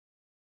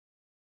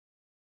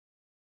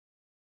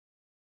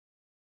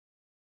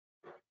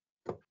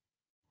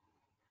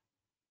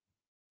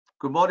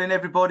Good morning,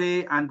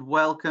 everybody, and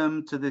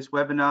welcome to this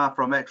webinar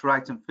from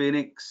X-Rite and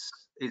Phoenix.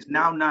 It's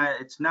now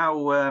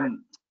the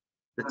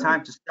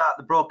time to start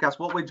the broadcast.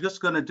 What we're just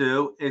going to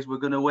do is we're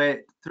going to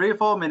wait 3 or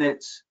 4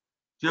 minutes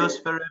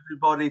just for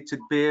everybody to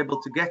be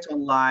able to get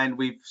online.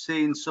 We've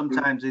seen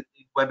sometimes in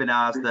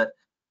webinars that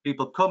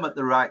people come at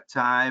the right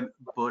time,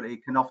 but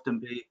it can often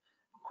be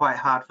quite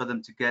hard for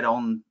them to get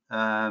on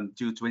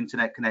due to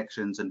internet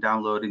connections and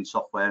downloading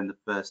software in the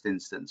first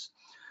instance.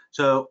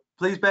 So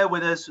please bear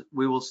with us.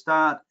 We will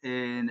start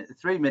in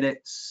 3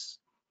 minutes,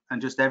 and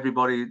just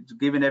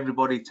giving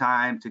everybody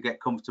time to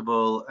get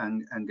comfortable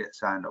and get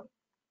signed up.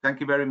 Thank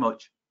you very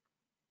much.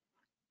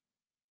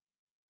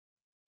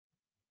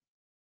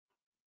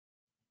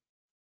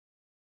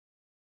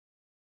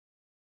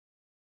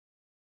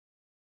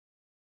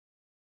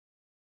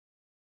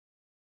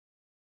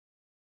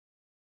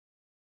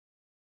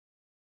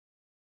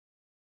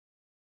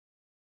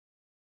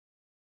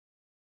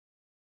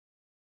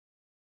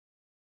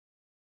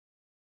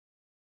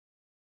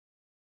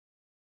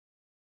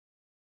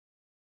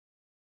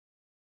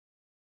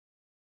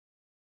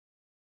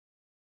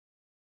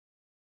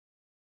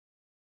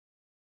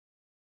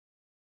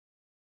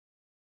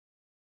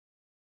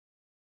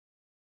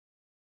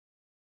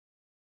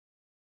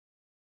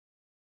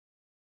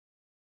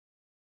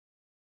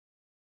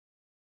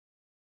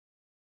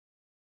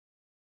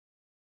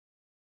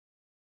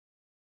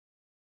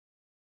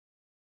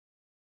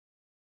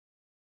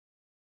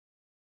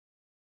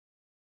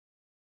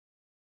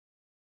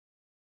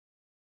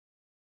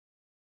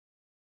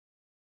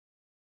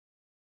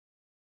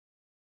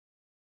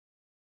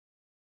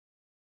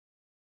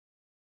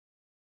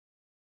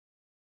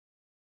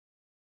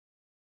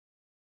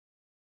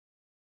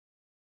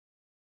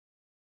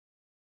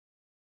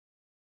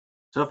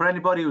 So for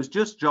anybody who's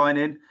just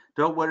joining,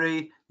 don't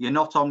worry, you're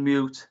not on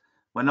mute.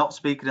 We're not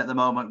speaking at the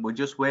moment. We're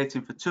just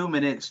waiting for 2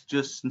 minutes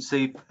just to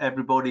see if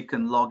everybody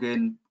can log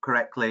in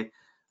correctly,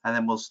 and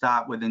then we'll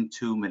start within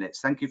 2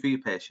 minutes. Thank you for your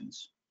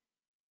patience.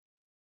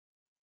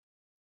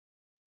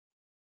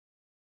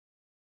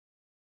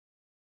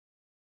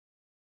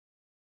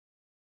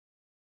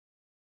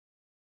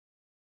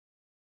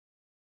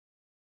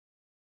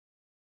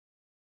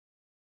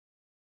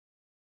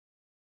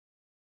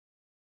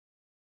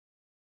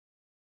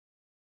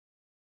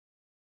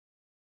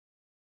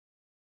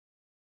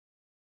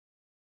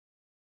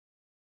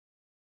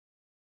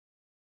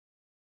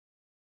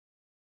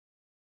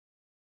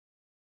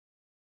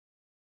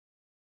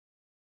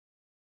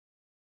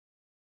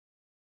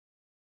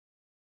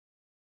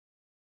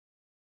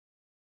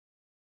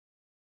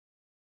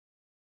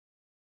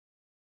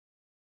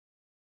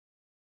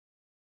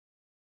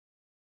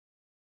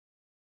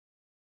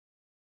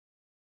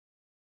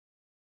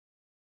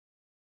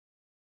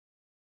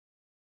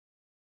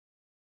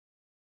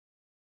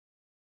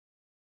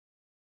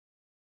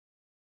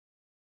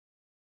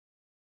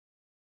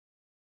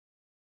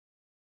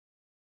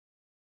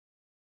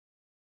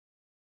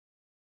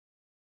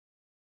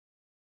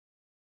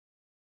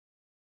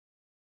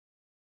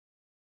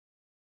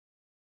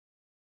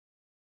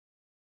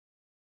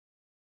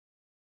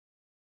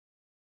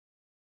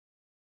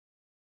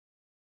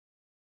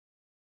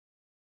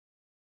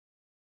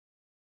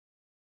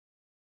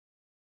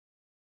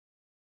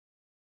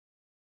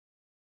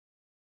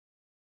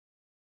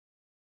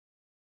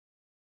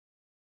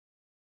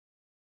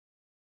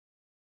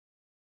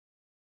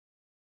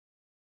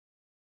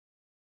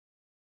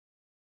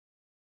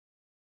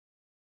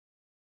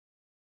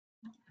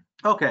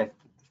 Okay, I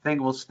think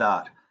we'll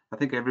start. I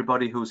think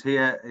everybody who's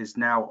here is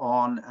now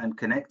on and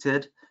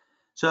connected.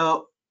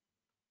 So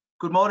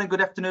good morning,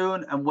 good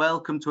afternoon, and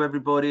welcome to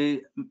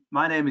everybody.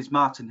 My name is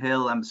Martin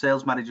Hill. I'm the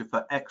sales manager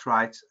for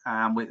X-Rite,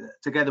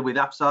 together with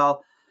Afzal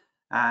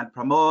and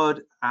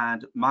Pramod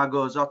and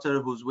Margot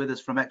Zotter, who's with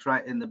us from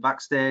X-Rite in the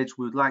backstage.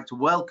 We would like to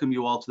welcome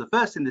you all to the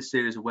first in this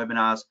series of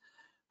webinars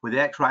with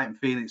the X-Rite and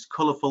Phoenix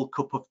Colourful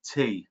Cup of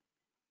Tea.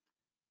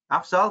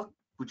 Afzal,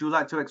 would you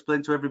like to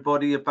explain to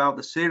everybody about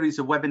the series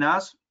of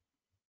webinars?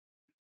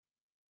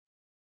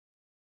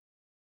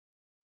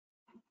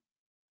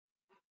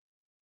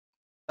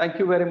 Thank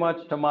you very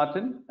much to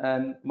Martin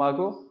and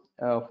Margot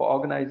for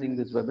organizing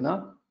this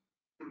webinar.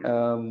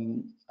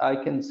 I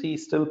can see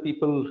still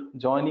people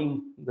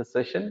joining the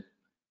session.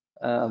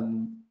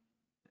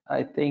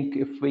 I think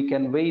if we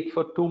can wait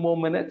for 2 more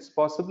minutes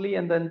possibly,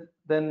 and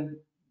then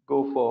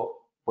go for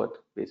what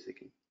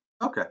basically.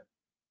 Okay.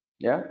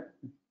 Yeah.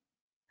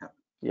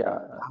 Yeah.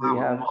 We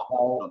have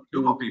now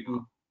 2 more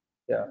people.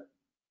 Yeah.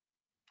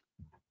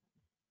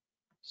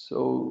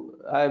 So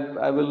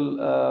I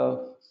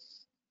will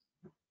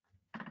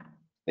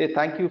say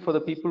thank you for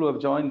the people who have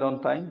joined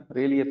on time.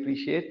 Really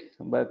appreciate.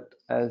 But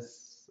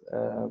as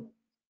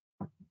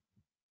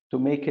to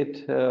make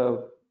it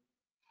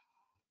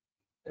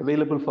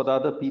available for the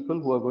other people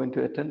who are going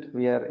to attend,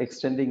 we are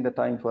extending the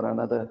time for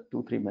another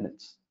 2-3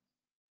 minutes,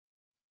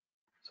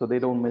 so they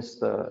don't miss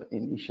the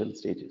initial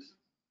stages.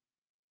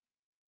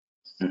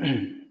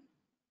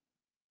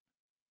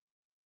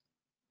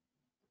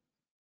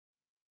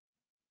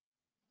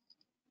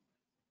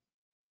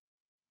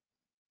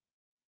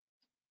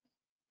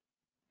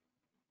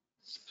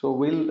 So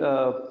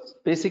we'll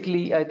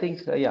basically, I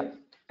think,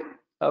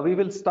 we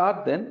will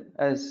start then,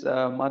 as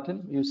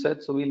Martin, you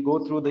said. So we'll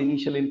go through the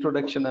initial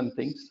introduction and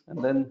things,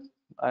 and then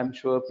I'm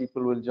sure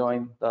people will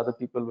join, the other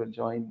people will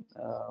join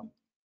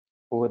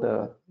over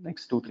the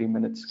next 2-3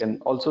 minutes,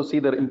 can also see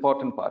the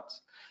important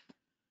parts.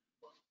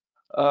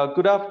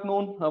 Good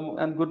afternoon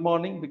and good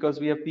morning,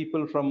 because we have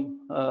people from,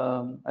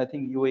 I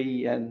think,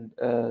 UAE and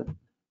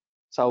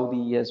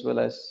Saudi, as well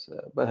as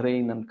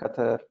Bahrain and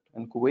Qatar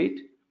and Kuwait.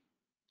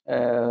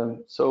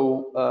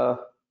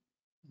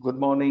 Good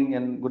morning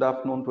and good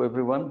afternoon to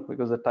everyone,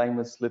 because the time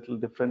is little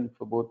different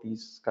for both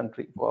these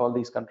countries, for all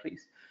these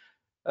countries.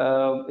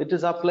 It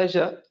is our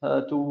pleasure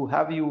to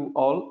have you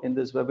all in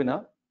this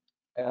webinar.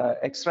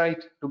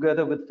 X-Rite,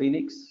 together with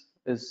Phoenix,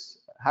 is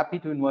happy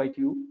to invite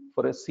you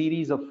for a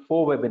series of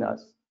 4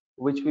 webinars,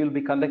 which we will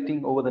be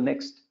conducting over the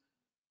next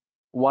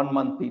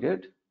 1-month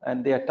period,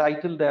 and they are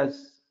titled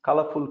as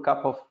Colorful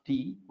Cup of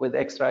Tea with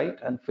X-Rite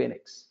and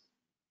Phoenix.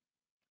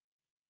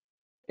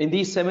 In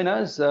these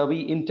seminars,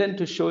 we intend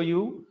to show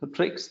you the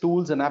tricks,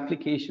 tools, and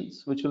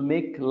applications which will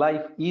make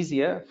life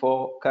easier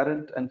for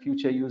current and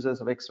future users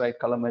of X-Rite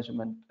color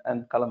measurement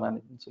and color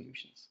management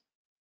solutions.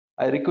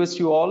 I request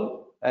you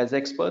all, as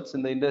experts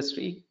in the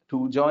industry,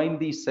 to join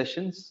these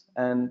sessions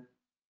and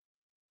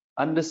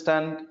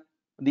understand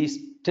these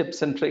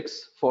tips and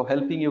tricks for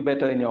helping you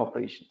better in your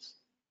operations.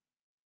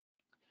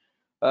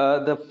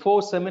 The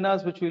 4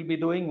 seminars which we'll be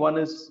doing, one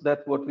is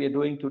that what we are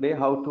doing today,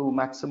 how to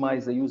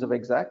maximize the use of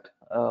eXact.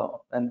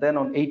 And then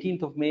on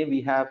 18th of May,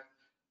 we have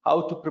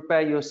how to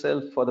prepare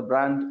yourself for the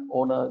brand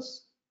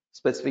owner's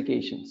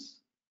specifications.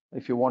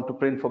 If you want to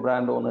print for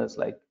brand owners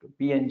like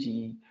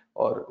P&G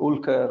or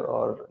Ulker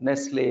or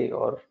Nestle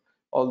or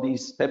all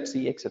these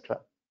Pepsi,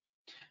 etc.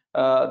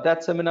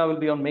 That seminar will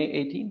be on May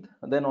 18th.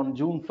 And then on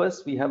June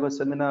 1st, we have a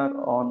seminar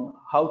on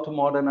how to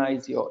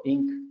modernize your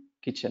ink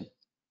kitchen.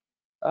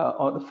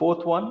 The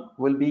 4th one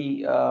will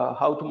be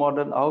how to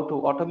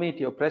automate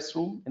your press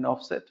room in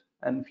offset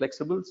and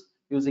flexibles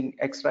using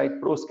X-Rite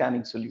Pro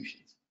scanning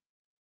solutions.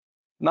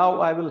 Now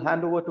I will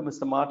hand over to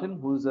Mr. Martin,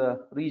 who's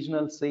a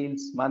regional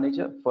sales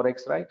manager for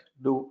X-Rite,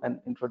 to do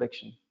an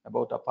introduction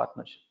about our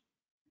partnership.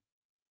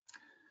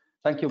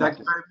 Thank you, Martin.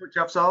 Thank you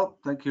very much, Afzal.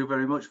 Thank you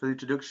very much for the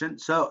introduction.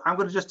 So I'm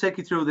going to just take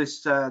you through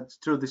this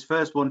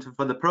first one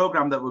for the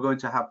program that we're going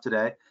to have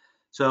today.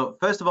 So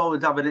first of all, we'll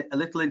have a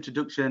little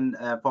introduction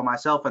for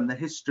myself and the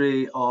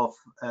history of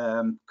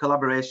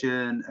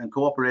collaboration and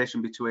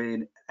cooperation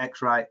between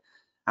X-Rite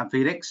and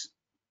Phoenix.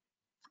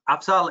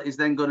 Afzal is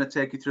then going to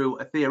take you through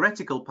a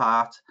theoretical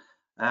part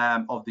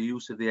of the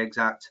use of the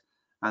eXact,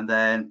 and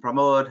then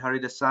Pramod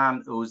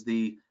Haridasan, who's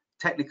the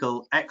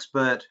technical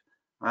expert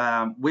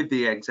with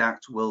the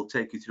eXact, will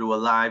take you through a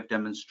live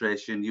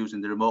demonstration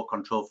using the remote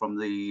control from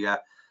the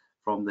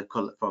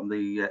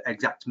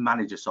eXact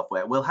Manager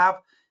software. We'll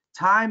have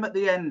time at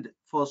the end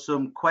for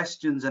some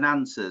questions and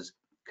answers.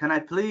 Can I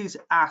please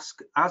ask,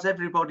 as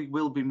everybody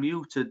will be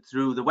muted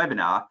through the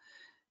webinar,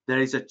 there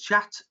is a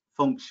chat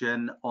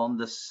function on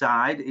the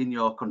side in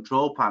your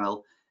control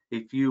panel.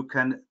 If you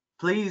can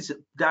please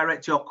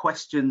direct your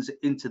questions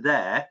into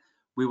there,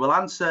 we will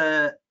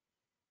answer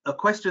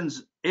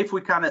questions if we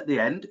can at the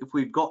end, if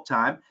we've got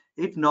time.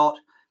 If not,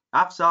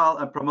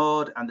 Afzal and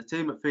Pramod and the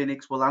team at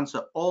Phoenix will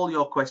answer all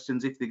your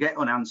questions if they get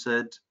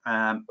unanswered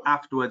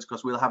afterwards,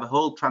 because we'll have a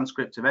whole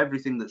transcript of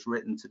everything that's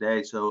written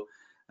today. So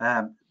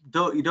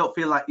you don't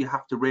feel like you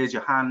have to raise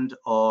your hand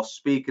or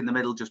speak in the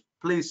middle. Just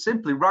please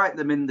simply write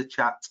them in the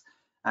chat,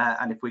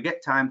 and if we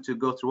get time to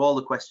go through all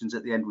the questions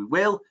at the end, we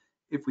will.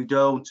 If we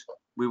don't,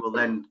 we will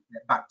then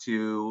get back to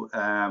you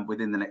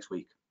within the next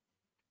week.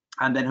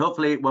 And then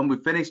hopefully when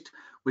we've finished,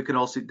 we can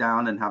all sit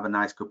down and have a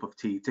nice cup of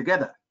tea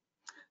together.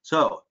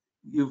 So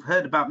you've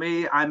heard about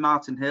me. I'm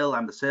Martin Hill.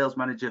 I'm the sales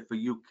manager for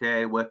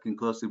UK, working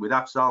closely with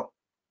Afzal.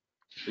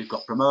 We've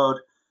got Pramod,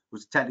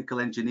 who's a technical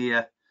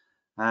engineer.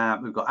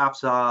 We've got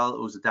Afzal,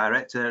 who's the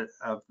director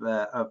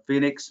of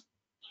Phoenix.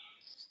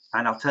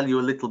 And I'll tell you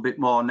a little bit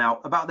more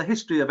now about the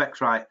history of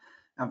X-Rite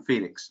and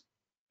Phoenix.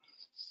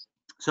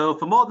 So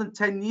for more than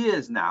 10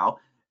 years now,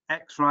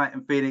 X-Rite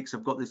and Phoenix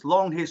have got this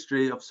long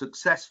history of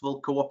successful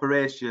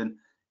cooperation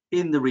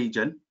in the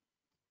region.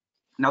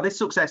 Now, this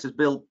success is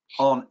built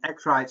on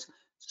X-Rite's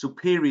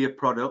superior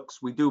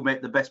products. We do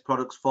make the best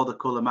products for the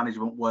color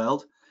management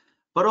world,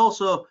 but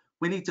also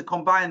we need to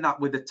combine that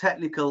with the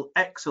technical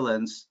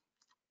excellence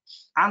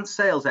and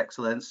sales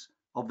excellence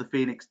of the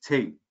Phoenix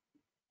team.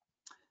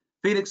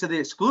 Phoenix are the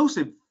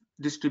exclusive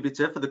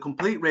distributor for the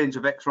complete range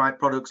of X-Rite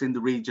products in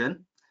the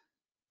region,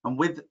 and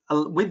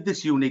with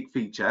this unique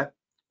feature,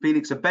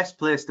 Phoenix are best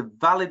placed to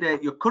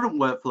validate your current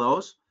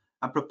workflows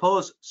and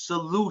propose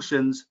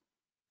solutions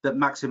that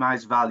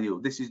maximize value.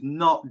 This is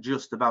not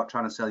just about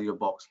trying to sell you a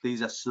box.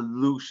 These are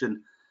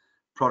solution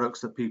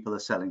products that people are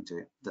selling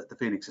to, that the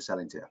Phoenix are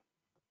selling to.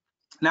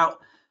 Now,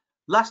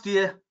 last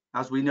year,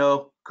 as we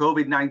know,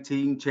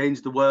 COVID-19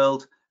 changed the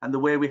world and the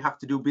way we have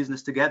to do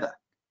business together.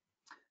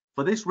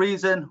 For this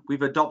reason,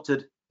 we've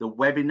adopted the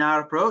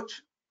webinar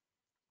approach,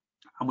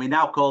 and we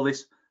now call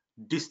this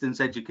distance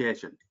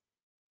education.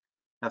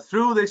 Now,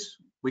 through this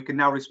We can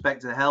now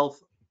respect the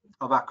health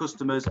of our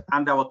customers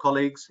and our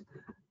colleagues.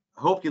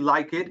 I hope you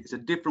like it. It's a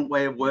different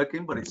way of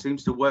working, but it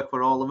seems to work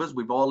for all of us.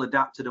 We've all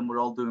adapted and we're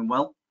all doing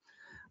well.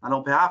 And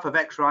on behalf of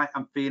X-Rite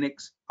and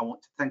Phoenix, I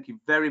want to thank you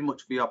very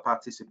much for your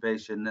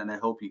participation, and I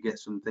hope you get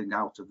something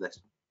out of this.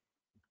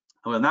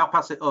 I will now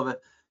pass it over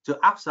to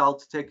Afzal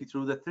to take you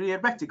through the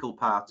theoretical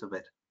part of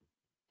it.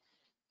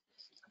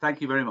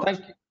 Thank you very much.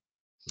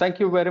 Thank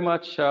you very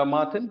much,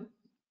 Martin.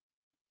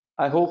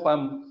 I hope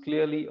I'm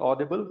clearly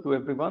audible to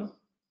everyone.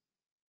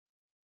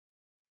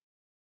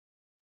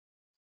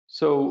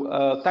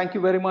 So thank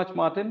you very much,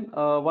 Martin,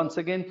 once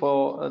again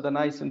for the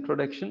nice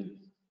introduction.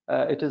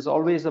 It is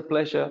always a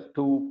pleasure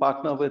to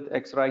partner with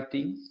X-Rite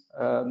team.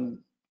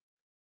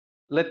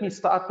 Let me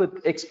start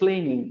with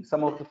explaining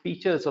some of the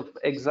features of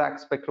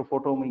eXact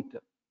spectrophotometer,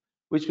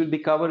 which we'll be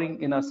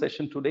covering in our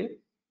session today.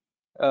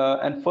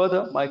 And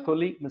further, my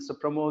colleague, Mr.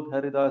 Pramod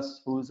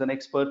Haridas, who is an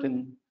expert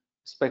in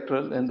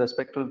the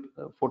spectral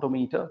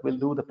photometer, will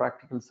do the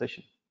practical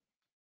session.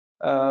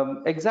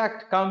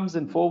 eXact comes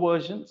in 4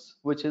 versions,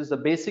 which is the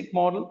basic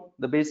model,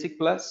 the basic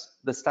plus,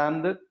 the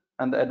standard,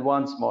 and the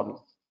advanced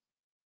model.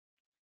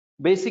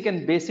 Basic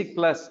and basic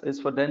plus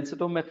is for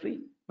densitometry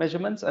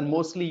measurements and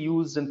mostly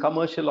used in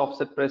commercial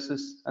offset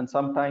presses and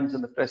sometimes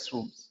in the press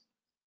rooms.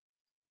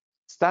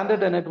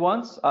 Standard and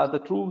advanced are the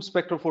true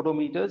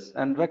spectrophotometers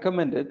and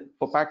recommended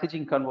for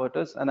packaging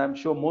converters, and I'm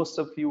sure most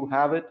of you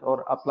have it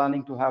or are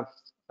planning to have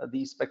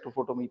these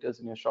spectrophotometers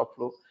in your shop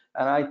floor,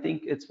 and I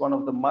think it's one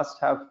of the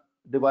must-have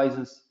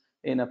devices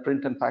in a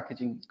print and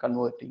packaging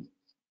converting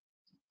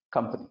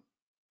company.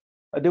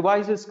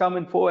 Devices come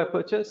in 4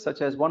 apertures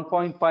such as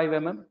 1.5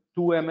 mm,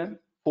 2 mm,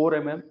 4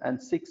 mm,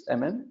 and 6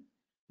 mm.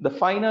 The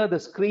finer the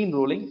screen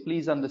rolling,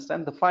 please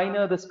understand, the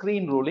finer the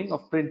screen rolling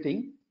of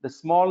printing, the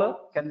smaller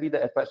can be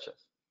the aperture.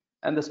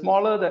 And the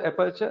smaller the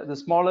aperture, the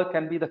smaller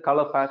can be the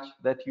color patch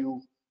that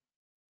you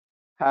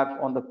have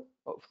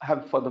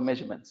for the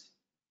measurements.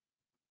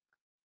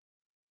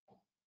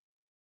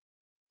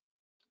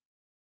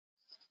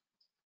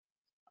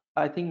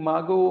 I think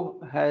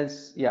Margot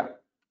has, yeah,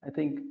 I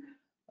think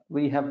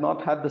we have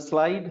not had the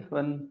slide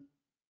when,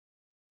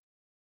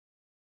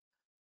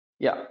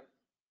 yeah.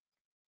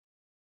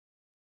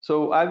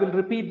 So I will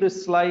repeat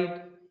this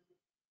slide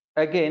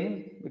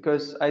again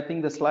because I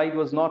think the slide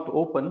was not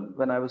open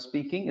when I was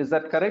speaking. Is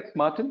that correct,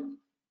 Martin?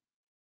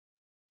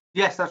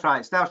 Yes, that's right.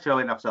 It's now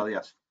showing, Afzal,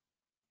 yes.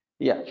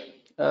 Yeah,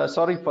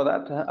 sorry for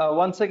that.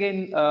 Once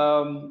again,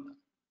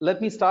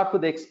 let me start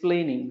with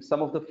explaining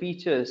some of the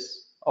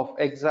features of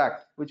eXact,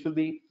 which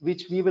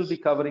we will be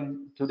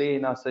covering today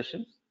in our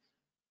session.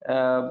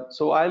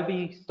 So I'll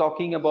be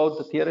talking about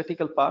the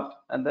theoretical part,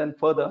 and then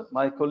further,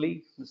 my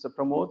colleague, Mr.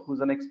 Pramod, who's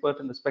an expert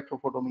in the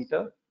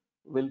spectrophotometer,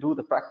 will do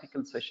the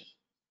practical session.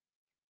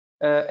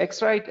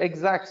 X-Rite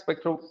eXact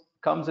spectro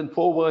comes in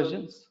 4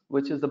 versions,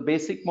 which is the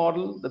basic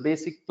model, the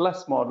basic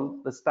plus model,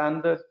 the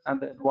standard, and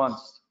the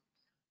advanced.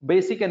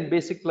 Basic and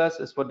basic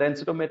plus is for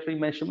densitometry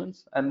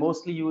measurements and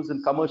mostly used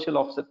in commercial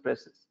offset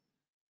presses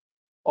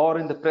or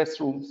in the press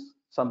rooms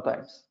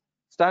sometimes.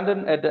 Standard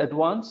and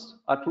advanced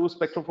are true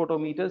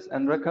spectrophotometers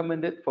and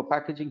recommended for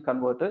packaging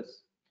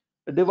converters.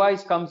 The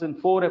device comes in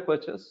 4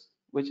 apertures,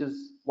 which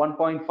is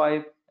 1.5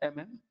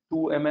 mm, 2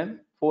 mm,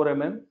 4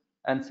 mm,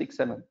 and 6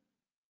 mm.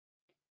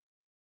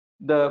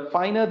 The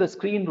finer the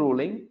screen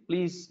rolling,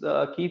 please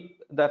keep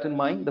that in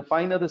mind. The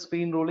finer the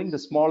screen rolling, the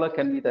smaller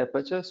can be the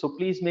aperture. So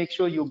please make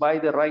sure you buy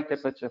the right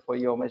aperture for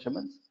your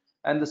measurements.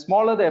 And the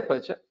smaller the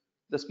aperture,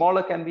 the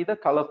smaller can be the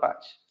color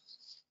patch.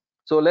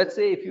 So let's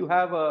say if you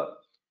have a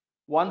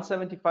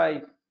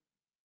 175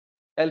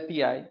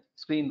 LPI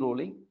screen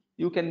rolling,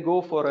 you can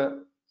go for a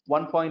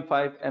 1.5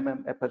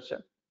 mm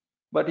aperture.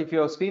 But if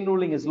your screen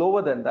rolling is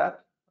lower than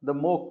that, the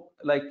more,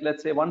 like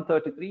let's say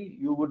 133,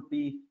 you would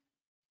be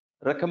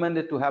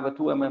recommended to have a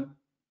 2 mm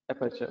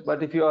aperture.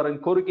 But if you are in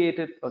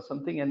corrugated or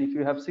something, and if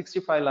you have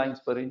 65 lines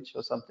per inch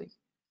or something,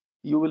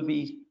 you will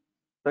be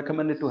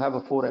recommended to have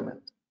a 4 mm.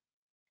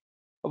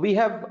 We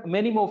have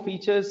many more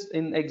features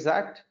in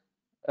eXact,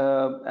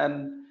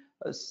 and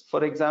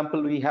for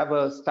example, we have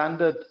a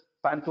standard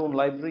Pantone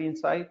library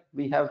inside.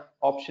 We have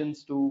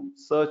options to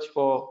search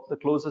for the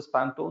closest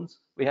Pantones.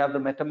 We have the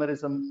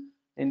metamerism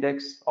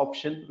index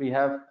option. We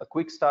have a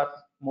quick start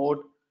mode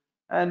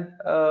and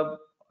a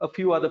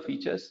few other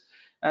features.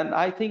 And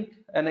I think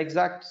an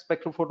eXact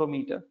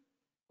spectrophotometer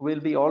will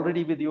be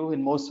already with you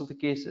in most of the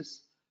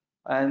cases,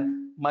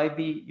 and might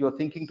be you're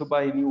thinking to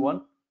buy a new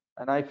one.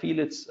 And I feel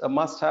it's a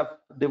must-have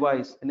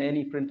device in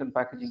any print and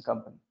packaging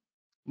company.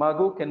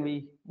 Margot, can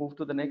we move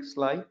to the next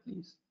slide,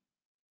 please?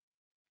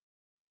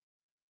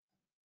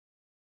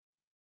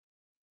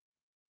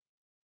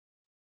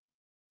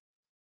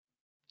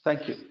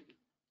 Thank you.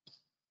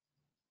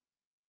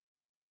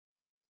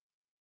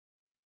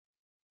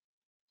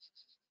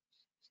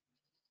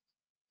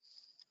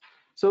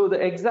 So the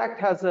eXact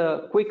has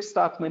a quick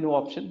start menu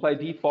option by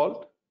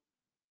default,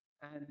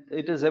 and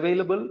it is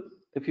available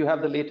if you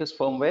have the latest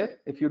firmware.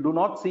 If you do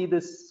not see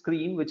this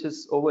screen, which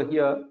is over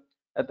here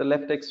at the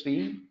left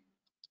extreme,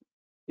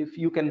 if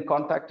you can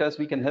contact us,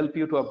 we can help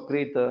you to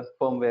upgrade the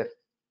firmware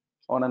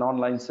on an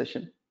online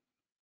session.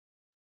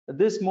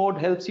 This mode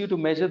helps you to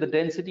measure the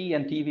density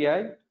and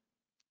TVI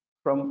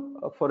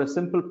for a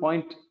simple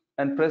point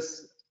and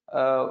press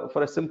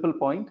press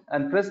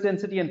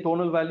density and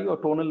tonal value or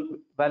tonal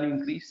value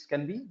increase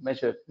can be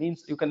measured.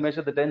 Means you can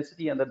measure the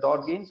density and the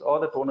dot gains or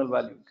the tonal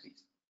value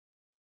increase.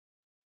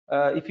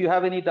 If you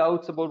have any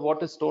doubts about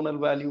what is tonal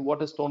value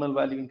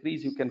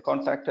increase, you can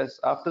contact us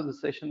after the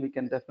session. We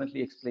can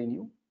definitely explain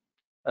you.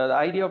 The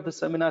idea of the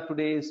seminar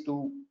today is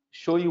to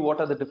show you what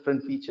are the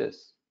different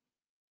features.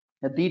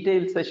 The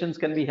detailed sessions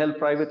can be held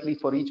privately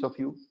for each of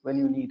you when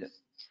you need it.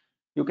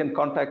 You can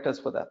contact us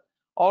for that.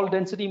 All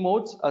density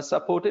modes are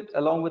supported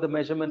along with a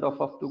measurement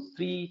of up to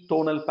 3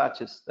 tonal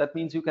patches. That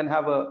means you can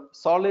have a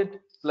solid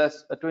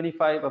plus a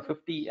 25, a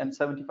 50 and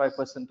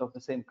 75% of the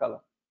same color.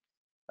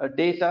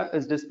 Data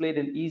is displayed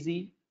in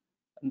easy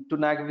to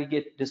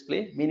navigate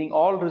display, meaning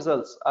all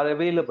results are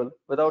available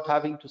without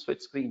having to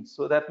switch screens.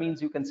 So that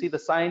means you can see the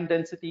sign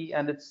density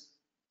and its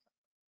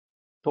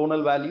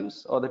tonal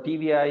values, or the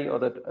TVI or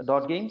the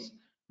dot gains,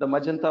 the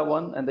magenta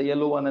one and the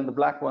yellow one and the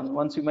black one.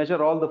 Once you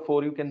measure all the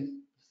 4, you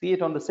can see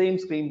it on the same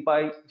screen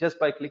just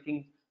by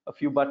clicking a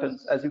few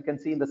buttons. As you can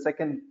see in the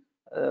second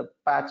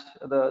patch,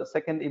 the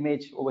second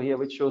image over here,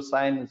 which shows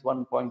sign is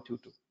 1.22.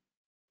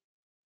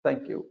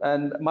 Thank you.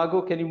 And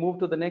Margot, can you move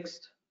to the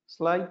next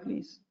slide,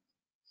 please?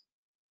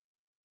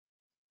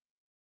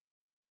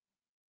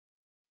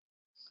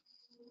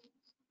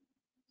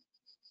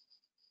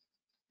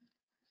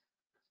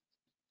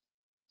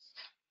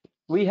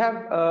 We have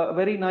a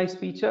very nice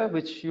feature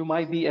which you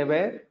might be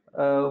aware,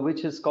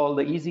 which is called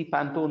the Easy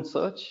Pantone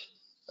Search.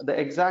 The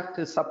eXact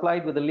is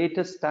supplied with the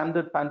latest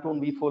standard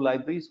Pantone v4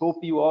 libraries.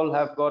 Hope you all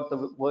have got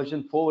the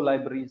version 4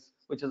 libraries,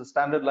 which is the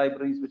standard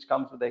libraries which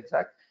comes with the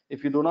eXact.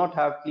 If you do not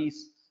have,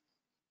 please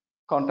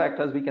contact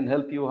us. We can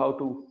help you how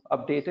to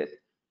update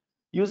it.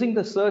 Using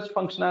the search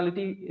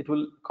functionality, it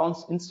will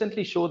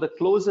instantly show the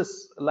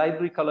closest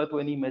library color to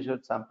any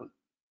measured sample.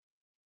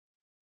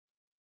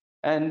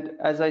 And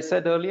as I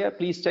said earlier,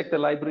 please check the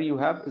library you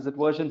have. Is it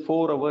version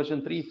 4 or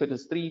version 3? If it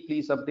is 3,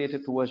 please update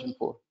it to version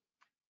 4.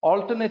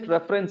 Alternate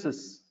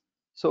references.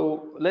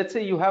 So let's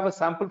say you have a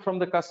sample from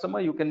the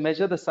customer, you can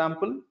measure the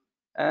sample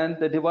and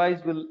the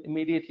device will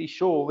immediately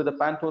show with the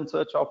Pantone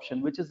search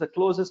option, which is the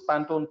closest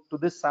Pantone to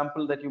this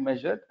sample that you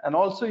measured. And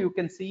also you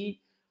can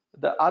see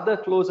the other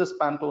closest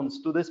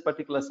Pantones to this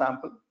particular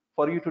sample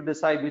for you to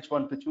decide which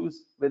one to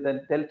choose with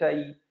a delta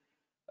E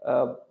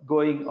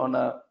going on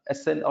a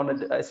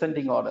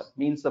ascending order.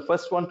 Means the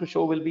first one to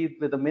show will be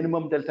with the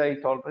minimum delta E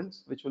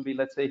tolerance, which will be,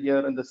 let's say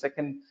here in the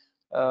second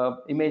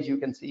image, you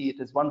can see it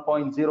is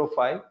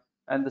 1.05,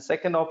 and the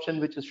second option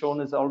which is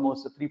shown is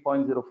almost a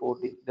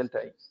 3.04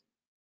 delta E.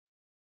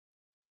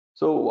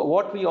 So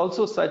what we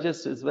also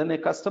suggest is when a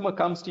customer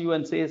comes to you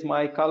and says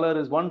my color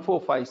is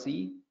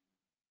 145C,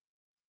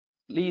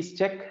 please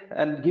check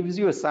and gives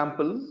you a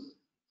sample.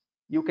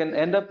 You can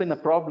end up in a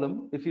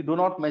problem if you do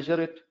not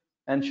measure it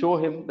and show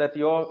him that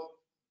your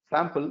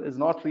sample is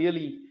not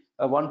really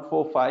a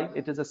 145,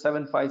 it is a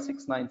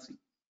 7569C.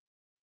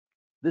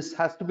 This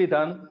has to be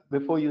done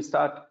before you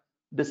start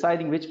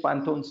deciding which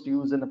Pantones to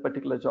use in a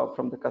particular job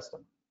from the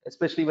customer,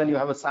 especially when you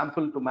have a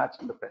sample to match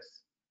in the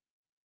press.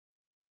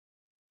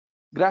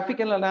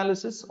 Graphical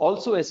analysis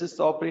also assists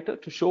the operator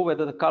to show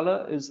whether the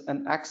color is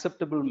an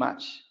acceptable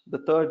match. The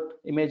third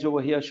image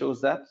over here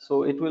shows that.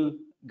 So it will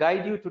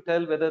guide you to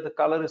tell whether the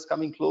color is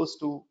coming close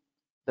to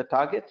the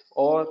target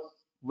or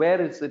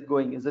where is it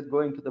going. Is it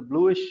going to the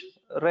bluish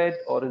red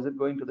or is it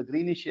going to the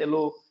greenish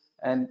yellow,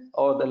 and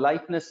or the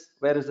lightness,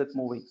 where is it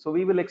moving? So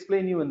we will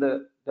explain you in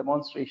the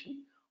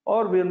demonstration,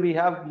 or when we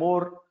have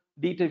more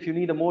detail, if you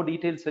need a more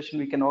detailed session,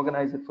 we can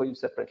organize it for you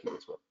separately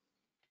as well.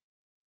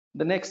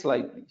 The next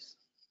slide, please.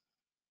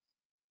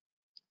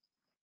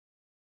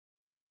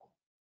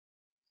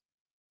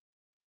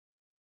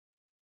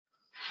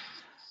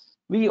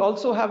 We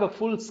also have a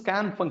full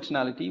scan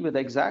functionality with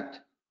eXact,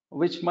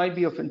 which might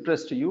be of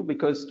interest to you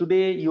because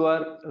today you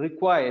are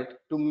required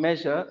to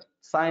measure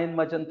cyan,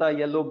 magenta,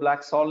 yellow,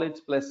 black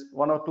solids plus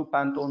 1 or 2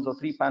 Pantones or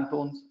 3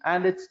 Pantones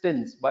and its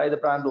tints by the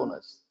brand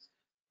owners.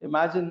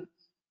 Imagine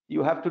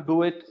you have to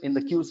do it in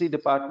the QC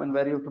department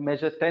where you have to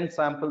measure 10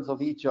 samples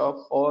of each job,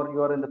 or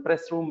you are in the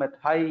press room at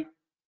high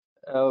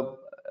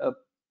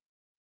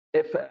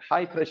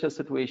pressure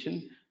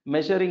situation,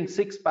 measuring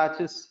 6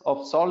 patches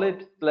of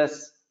solid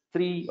plus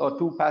 3 or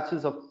 2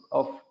 patches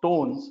of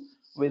tones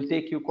will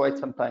take you quite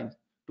some time.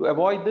 To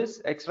avoid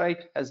this,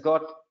 X-Rite has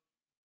got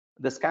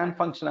the scan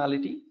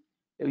functionality.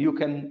 You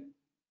can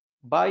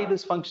buy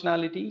this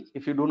functionality.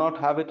 If you do not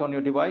have it on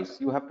your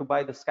device, you have to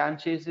buy the scan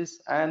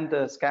chases and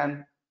the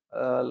scan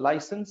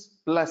license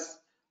plus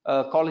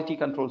quality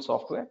control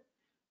software.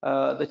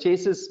 The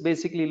chases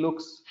basically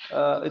looks,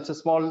 it's a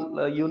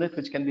small unit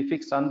which can be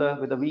fixed under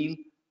with a wheel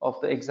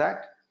of the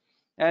eXact.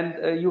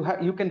 And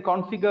you can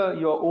configure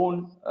your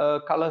own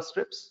color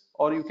strips,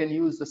 or you can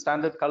use the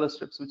standard color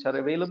strips which are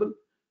available.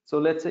 So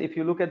let's say if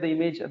you look at the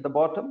image at the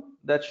bottom,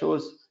 that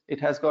shows it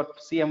has got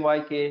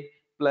CMYK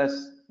plus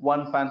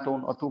 1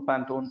 Pantone or 2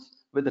 Pantones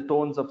with the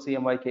tones of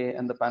CMYK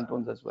and the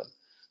Pantones as well.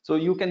 So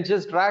you can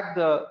just drag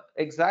the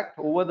eXact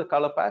over the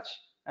color patch,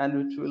 and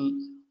which will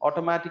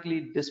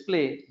automatically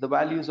display the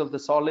values of the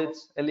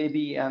solids, LAB,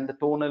 and the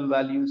tonal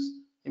values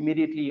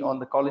immediately on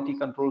the quality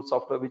control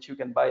software, which you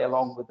can buy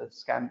along with the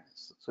scan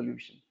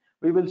solution.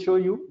 We will show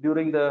you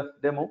during the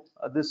demo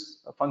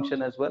this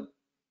function as well.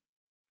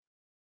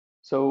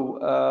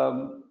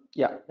 So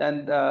yeah,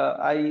 and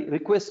I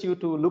request you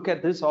to look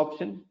at this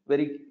option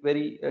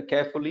very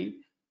carefully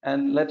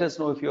and let us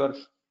know if you are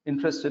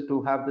interested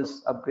to have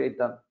this upgrade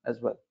done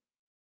as well.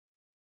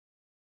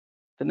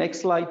 The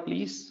next slide,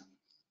 please.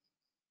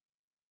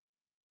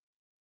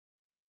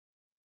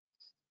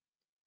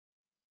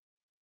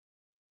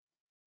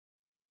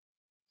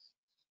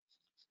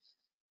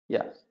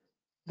 Yeah,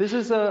 this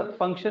is a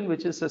function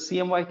which is a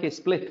CMYK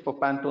split for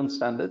Pantone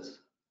standards.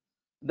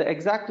 The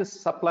eXact is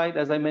supplied,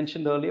 as I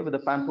mentioned earlier, with the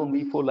Pantone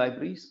V4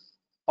 libraries.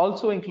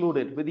 Also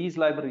included with these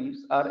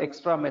libraries are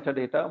extra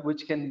metadata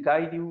which can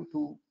guide you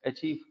to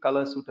achieve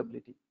color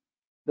suitability.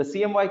 The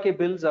CMYK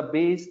builds are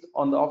based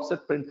on the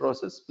offset print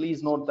process.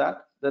 Please note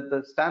that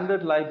the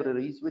standard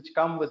libraries which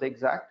come with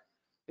eXact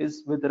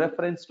is with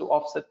reference to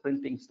offset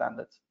printing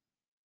standards.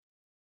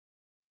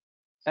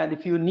 And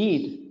if you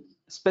need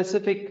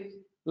specific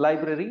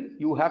library,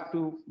 you have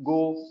to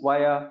go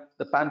via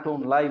the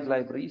PantoneLIVE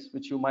libraries,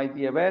 which you might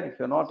be aware. If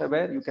you're not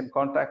aware, you can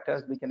contact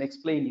us, we can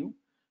explain you.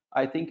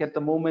 I think at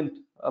the moment,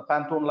 a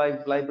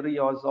PantoneLIVE library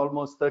is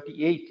almost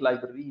 38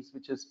 libraries,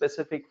 which is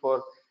specific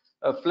for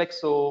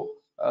flexo,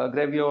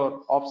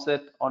 gravure,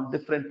 offset on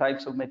different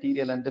types of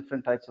material and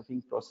different types of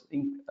ink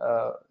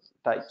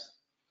types.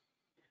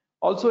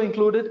 Also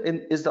included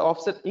is the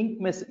offset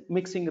ink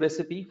mixing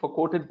recipe for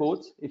coated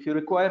boards. If you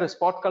require a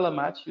spot color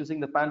match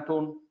using the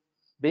Pantone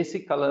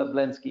basic color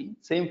blend scheme,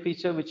 same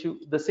feature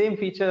the same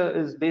feature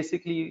is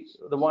basically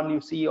the one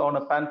you see on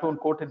a Pantone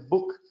coated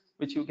book,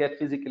 which you get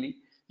physically.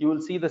 You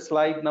will see the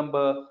slide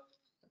number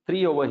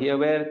 3 over here,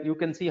 where you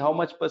can see how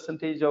much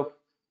percentage of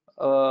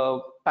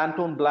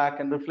Pantone black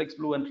and reflex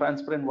blue and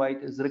transparent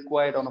white is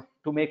required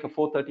to make a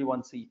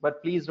 431C.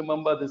 But please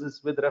remember, this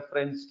is with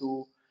reference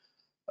to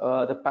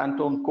the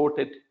Pantone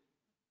coated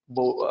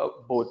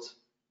boards.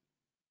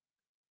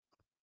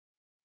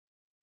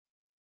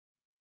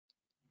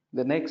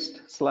 The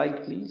next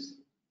slide, please.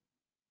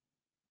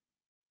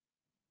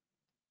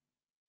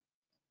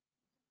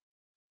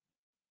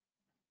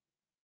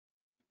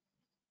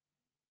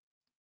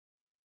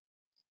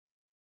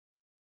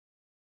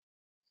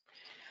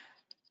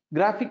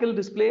 Graphical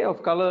display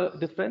of color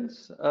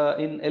difference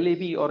in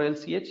LAB or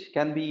LCH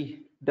can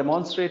be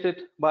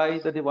demonstrated by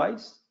the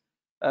device.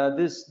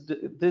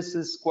 This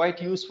is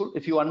quite useful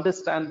if you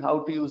understand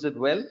how to use it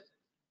well.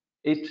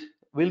 It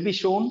will be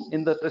shown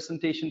in the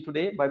presentation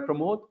today by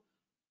Pramod,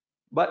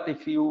 but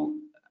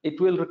it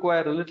will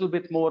require a little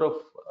bit more of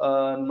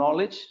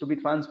knowledge to be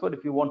transferred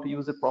if you want to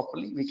use it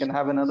properly. We can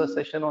have another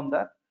session on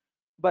that,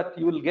 but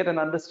you will get an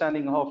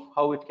understanding of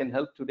how it can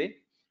help today.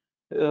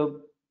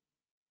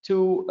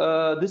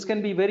 This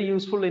can be very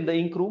useful in the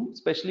ink room,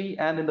 especially,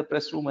 and in the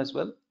press room as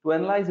well, to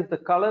analyze if the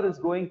color is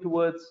going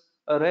towards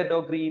a red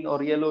or green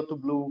or yellow to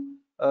blue,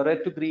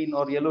 red to green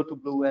or yellow to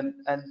blue, and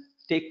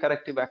take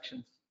corrective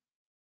actions.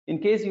 In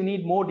case you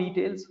need more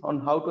details on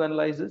how to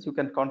analyze this, you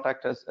can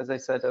contact us, as I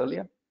said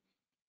earlier.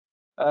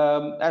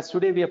 As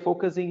today we are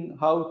focusing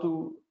how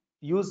to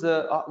use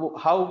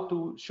how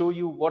to show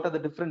you what are the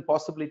different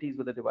possibilities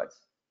with the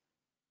device.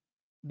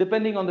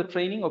 Depending on the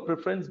training or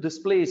preference,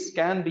 displays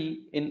can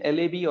be in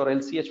LAB or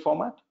LCH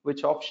format,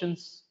 with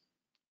options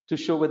to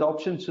show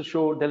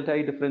delta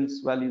I difference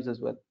values as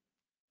well.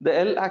 The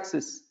L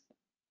axis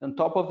on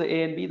top of the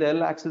A and B, the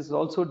L axis is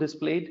also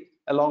displayed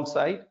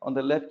alongside. On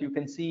the left, you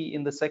can see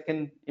in the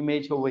second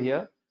image over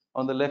here,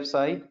 on the left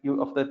side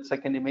of that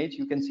second image,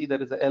 you can see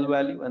there is a L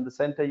value, and the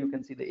center you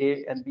can see the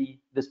A and B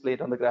displayed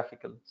on the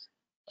graphical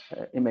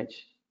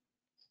image.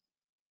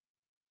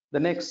 The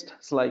next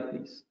slide,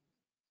 please.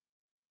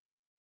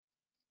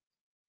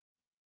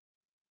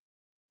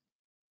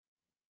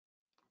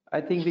 I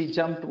think we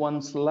jumped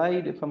one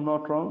slide, if I'm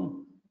not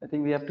wrong. I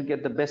think we have to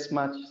get the best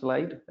match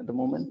slide at the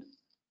moment.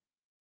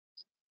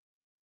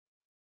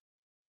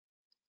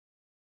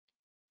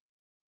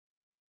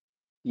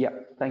 Yeah,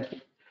 thank you.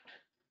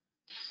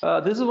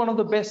 This is one of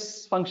the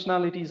best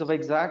functionalities of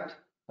eXact,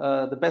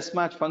 the best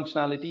match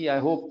functionality. I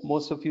hope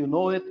most of you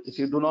know it. If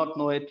you do not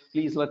know it,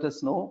 please let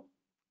us know.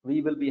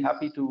 We will be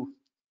happy to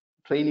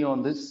train you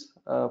on this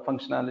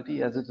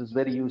functionality, as it is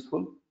very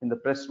useful in the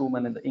press room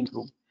and in the ink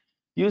room.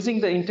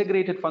 Using the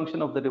integrated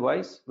function of the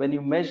device, when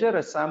you measure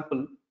a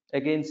sample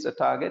against a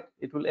target,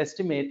 it will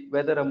estimate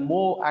whether a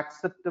more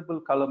acceptable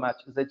color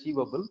match is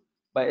achievable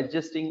by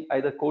adjusting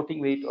either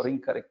coating weight or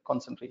ink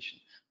concentration.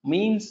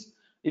 Means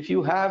if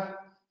you have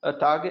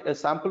a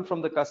sample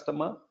from the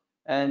customer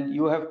and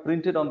you have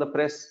printed on the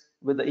press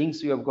with the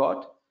inks you have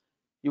got,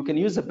 you can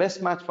use the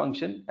best match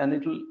function, and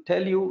it will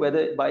tell you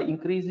whether by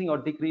increasing or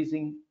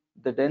decreasing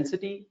the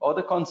density or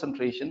the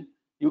concentration,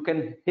 you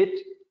can hit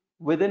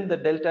within the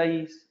delta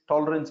E's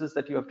tolerances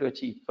that you have to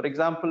achieve. For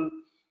example,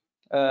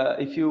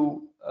 if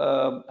you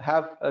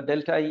have a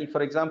delta E,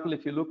 for example,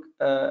 if you look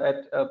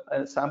at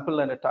a sample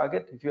and a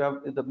target, if you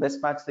have the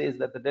best match says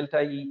that the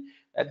delta E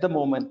at the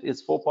moment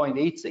is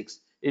 4.86,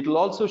 it will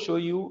also show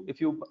you if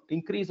you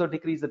increase or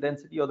decrease the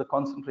density or the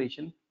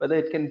concentration, whether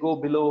it can go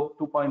below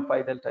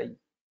 2.5 delta E.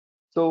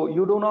 So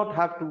you do not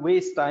have to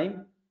waste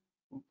time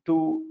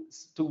to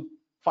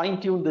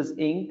fine tune this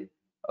ink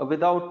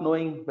without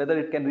knowing whether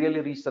it can really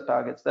reach the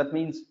targets. That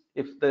means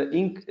if the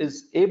ink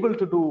is able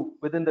to do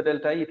within the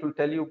delta E, it will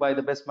tell you by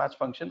the best match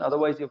function.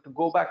 Otherwise, you have to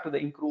go back to the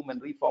ink room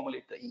and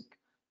reformulate the ink,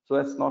 so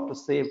as not to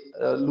save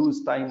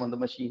lose time on the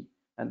machine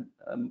and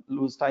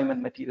lose time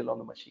and material on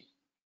the machine.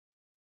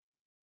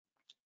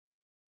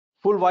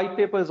 Full white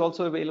paper is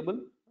also available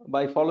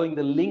by following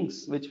the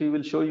links which we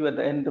will show you at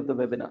the end of the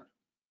webinar.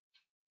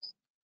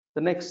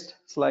 The next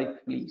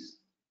slide, please.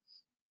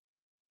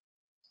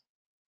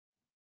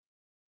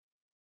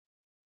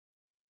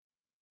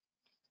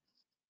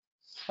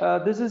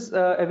 This is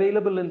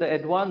available in the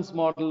advanced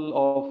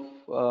model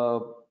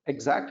of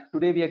eXact.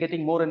 Today, we are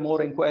getting more and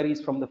more inquiries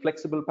from the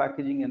flexible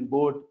packaging and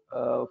board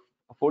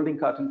folding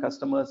carton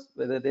customers,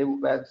 whether they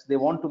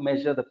want to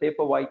measure the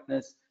paper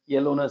whiteness,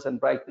 yellowness, and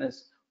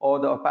brightness, or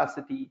the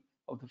opacity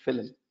of the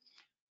film.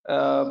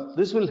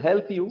 This will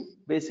help you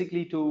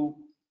basically to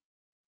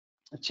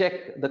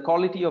check the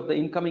quality of the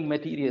incoming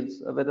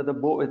materials, whether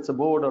it's a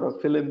board or a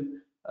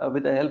film,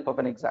 with the help of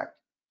an eXact.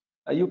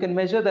 You can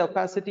measure the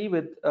opacity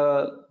with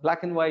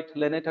black and white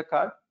Lenetta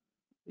card.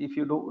 If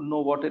you don't know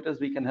what it is,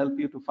 we can help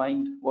you to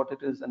find what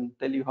it is and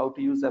tell you how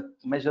to use that,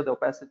 measure the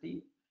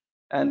opacity.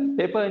 And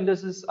paper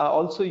indices are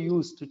also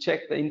used to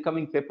check the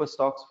incoming paper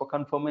stocks for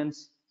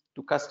conformance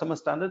to customer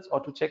standards,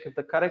 or to check if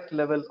the correct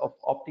level of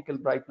optical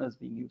brightness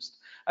being used.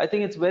 I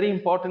think it's very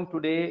important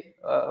today,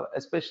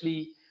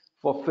 especially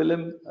for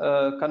film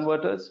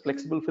converters,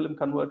 flexible film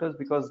converters,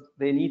 because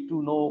they need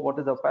to know what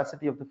is the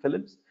opacity of the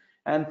films,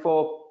 and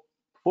for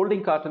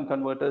folding carton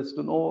converters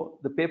to know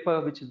the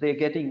paper which they're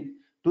getting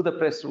to the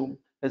press room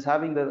is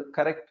having the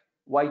correct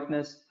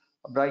whiteness,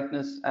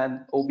 brightness,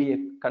 and OBA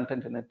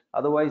content in it.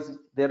 Otherwise,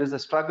 there is a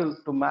struggle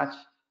to match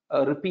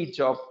a repeat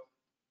job,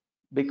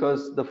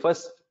 because the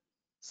first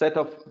set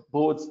of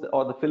boards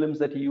or the films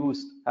that you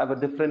used have a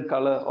different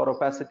color or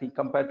opacity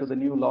compared to the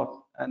new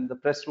lot, and the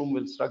press room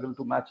will struggle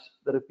to match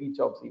the repeat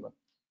jobs even.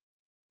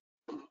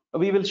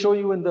 We will show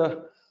you in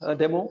the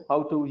demo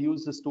how to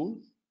use this tool.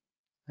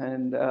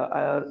 And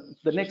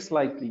the next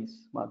slide,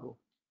 please, Margot.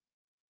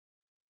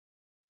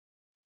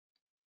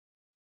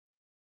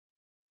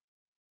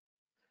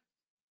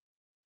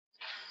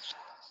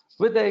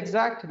 With the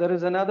eXact, there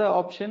is another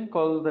option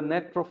called the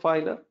Net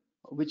Profiler,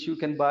 which you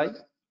can buy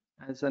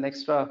as an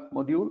extra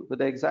module. With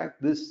the eXact,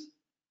 this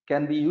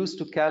can be used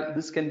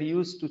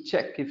to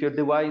check if your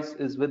device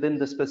is within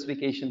the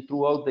specification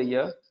throughout the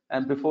year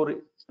and before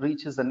it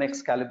reaches the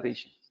next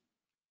calibration.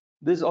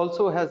 This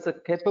also has the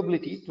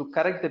capability to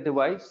correct the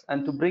device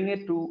and to bring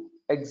it to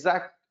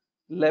exact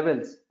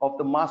levels of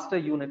the master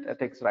unit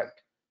at X-Rite.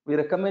 We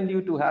recommend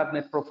you to have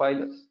Net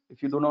Profiler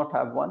if you do not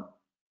have one.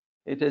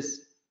 It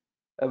is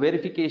a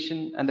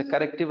verification and a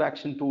corrective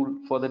action tool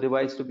for the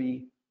device to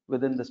be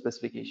within the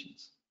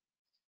specifications.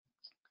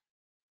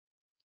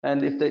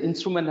 And if the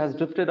instrument has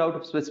drifted out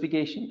of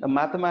specification, a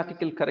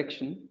mathematical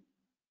correction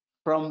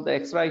from the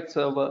X-Rite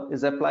server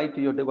is applied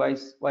to your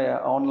device via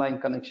online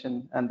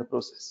connection and the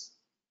process.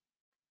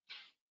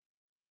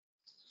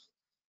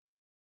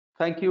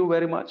 Thank you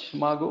very much,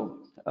 Margot.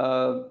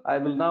 I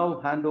will now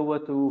hand over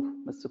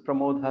to Mr.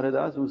 Pramod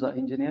Haridas, who's an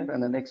engineer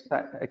and an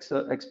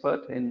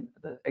expert in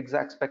the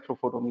eXact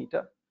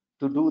spectrophotometer,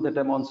 to do the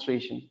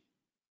demonstration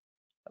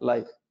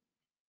live.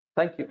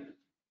 Thank you.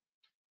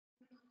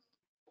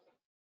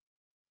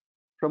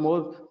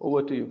 Pramod,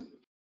 over to you.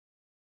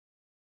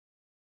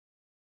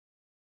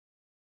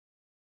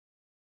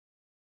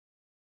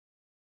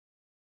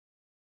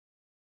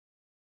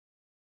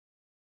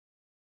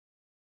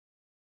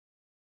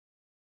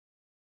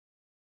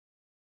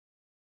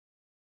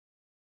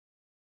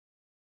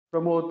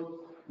 Pramod,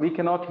 we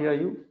cannot hear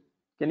you.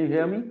 Can you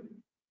hear me?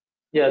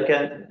 Yeah,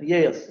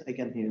 yes, I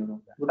can hear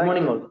you. Good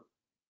morning, all.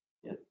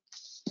 Yeah.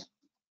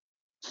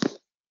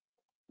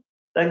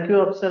 Thank you,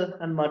 Afzal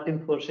and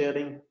Martin, for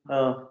sharing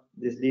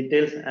these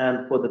details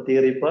and for the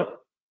theory part.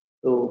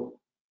 So,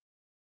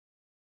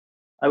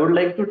 I would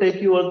like to take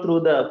you all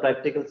through the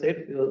practical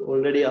side.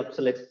 Already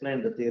Afzal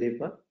explained the theory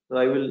part. So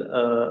I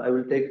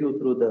will take you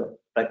through the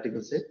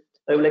practical side.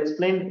 I will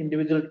explain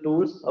individual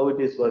tools, how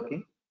it is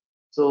working.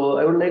 So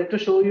I would like to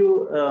show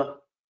you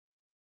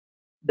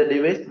the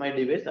device, my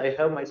device. I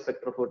have my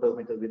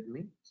spectrophotometer with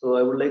me. So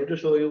I would like to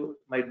show you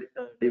my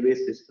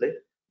device display.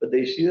 But the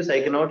issue is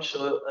I cannot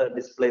show a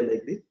display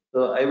like this.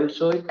 So I will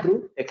show it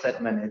through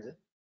eXact Manager.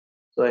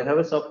 So I have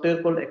a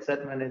software called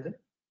eXact Manager,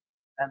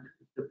 and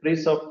the free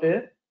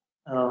software.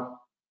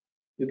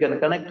 You can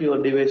connect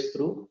your device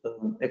through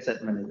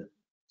eXact Manager.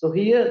 So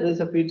here there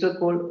is a feature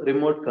called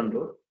remote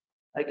control.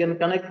 I can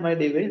connect my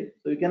device,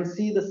 so you can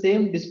see the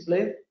same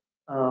display.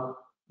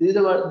 This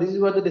is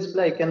what the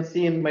display I can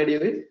see in my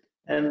device,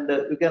 and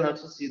you can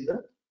also see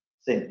the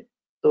same.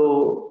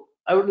 So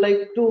I would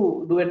like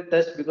to do a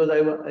test because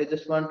I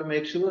just want to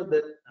make sure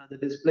that the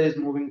display is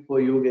moving for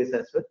you guys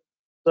as well.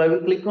 So I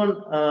will click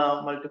on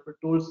multiple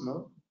tools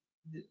now.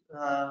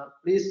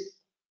 Please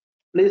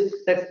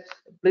type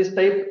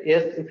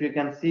yes if you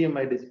can see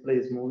my display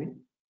is moving.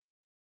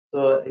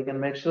 So I can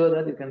make sure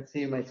that you can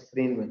see my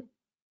screen well.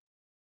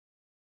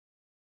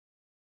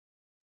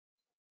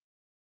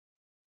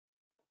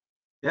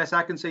 Yes,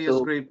 I can see your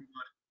screen.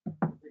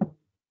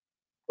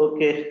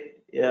 Okay,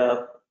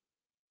 yeah.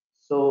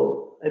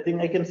 So I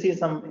think I can see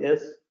some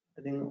yes.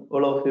 I think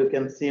all of you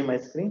can see my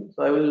screen.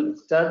 So I will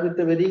start with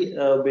a very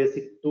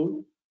basic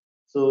tool.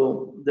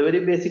 So the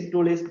very basic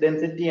tool is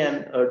density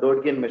and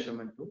dot gain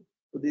measurement tool.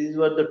 So these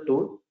were the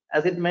tool.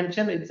 As it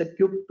mentioned, it's a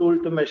quick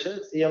tool to measure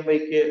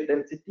CMYK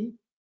density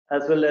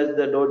as well as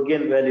the dot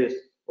gain values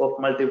of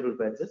multiple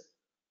patches.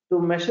 To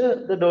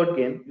measure the dot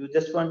gain, you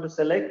just want to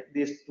select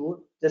this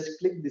tool. Just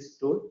click this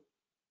tool.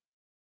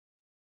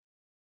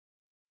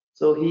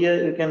 So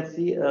here you can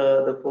see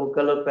the 4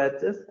 color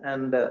patches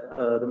and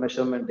the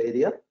measurement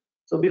area.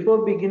 So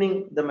before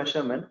beginning the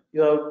measurement,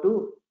 you have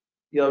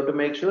to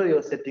make sure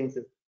your settings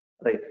is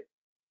right.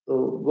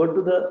 So go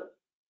to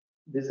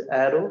this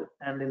arrow,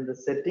 and in the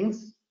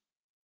settings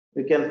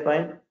you can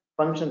find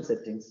function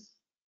settings.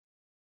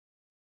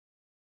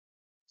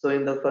 So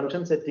in the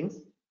function settings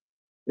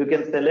you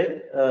can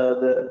select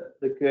the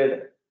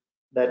required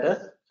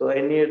data. So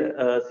I need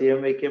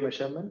CMYK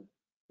measurement.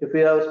 If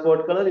you have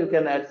spot color, you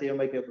can add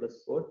CMYK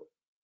plus spot.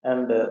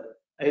 And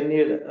I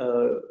need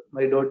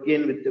my dot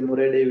gain with the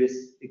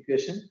Murray-Davis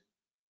equation.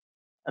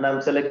 And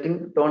I'm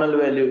selecting tonal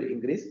value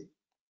increase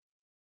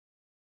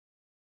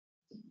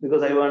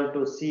because I want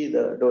to see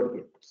the dot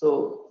gain.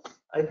 So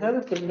I have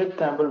a printed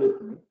sample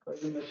with me. I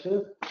will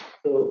measure.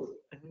 So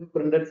I have a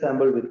printed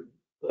sample with me.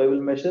 So I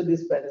will measure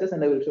these patches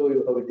and I will show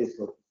you how it is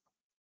working.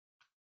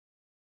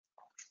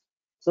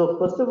 So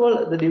first of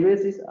all, the device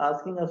is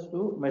asking us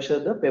to measure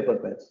the paper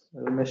patch.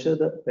 I will measure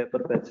the paper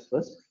patch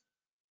first.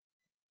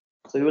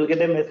 So you will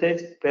get a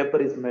message,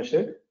 paper is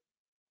measured.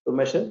 To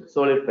measure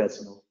solid patch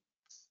now.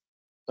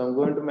 So I'm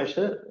going to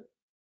measure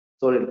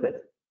solid patch.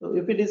 So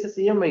if it is a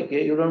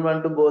CMYK, you don't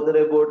want to bother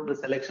about the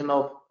selection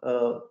of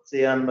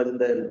cyan,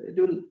 magenta, it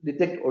will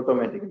detect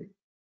automatically.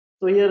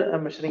 So here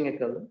I'm measuring a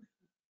color.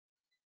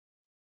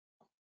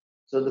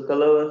 So the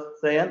color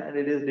was cyan and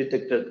it is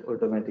detected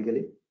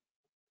automatically.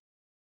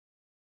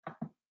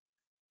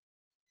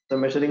 So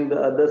measuring the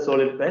other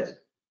solid patch.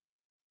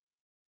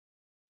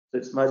 So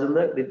it's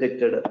magenta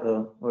detected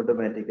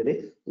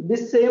automatically.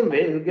 This same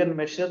way you can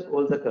measure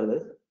all the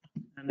colors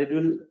and it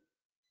will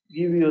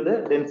give you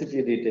the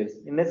density details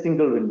in a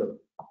single window.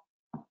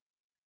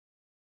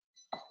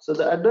 So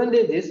the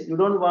advantage is you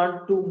don't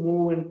want to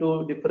move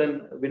into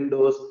different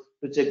windows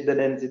to check the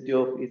density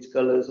of each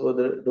colors or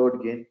the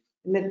dot gain.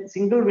 In a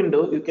single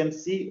window, you can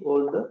see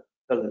all the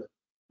colors.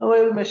 Now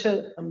I will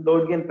measure some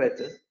dot gain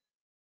patches.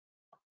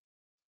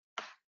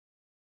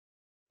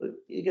 So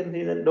you can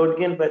see the dot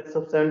gain patches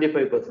of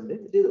 75%.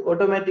 It is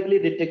automatically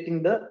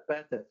detecting the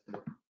patches.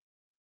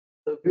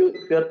 So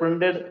if you are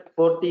printed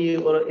 40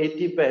 or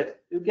 80 patch,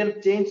 you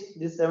can change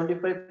this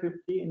 75,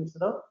 50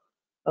 instead of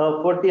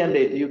 40 and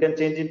 80. You can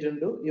change it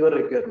into your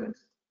requirements.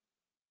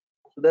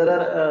 So there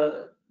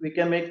are we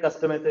can make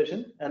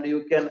customization and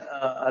you can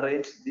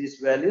arrange these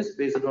values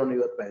based on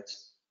your patch.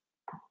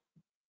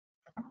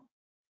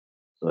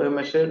 So I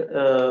measured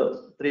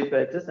 3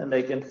 patches and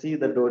I can see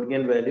the dot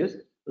gain values.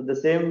 So the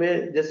same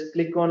way, just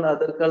click on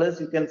other colors,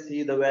 you can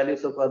see the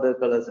values of other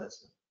colors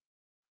as well.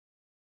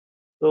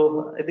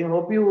 So I think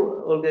hope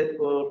you all get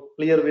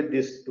clear with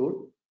this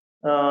tool.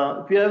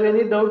 If you have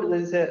any doubt, there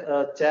is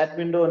a chat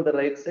window on the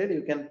right side.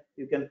 You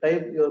can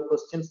type your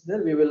questions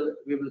there. We will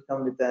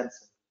come with the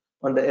answer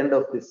on the end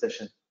of this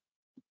session.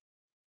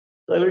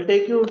 So I will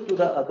take you to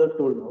the other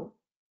tool now.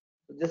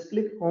 So just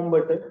click home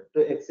button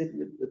to exit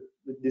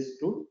with this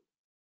tool.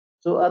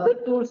 So other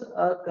tools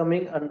are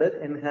coming under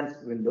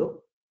enhanced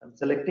window. I'm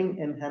selecting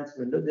enhanced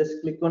window.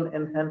 Just click on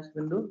enhanced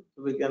window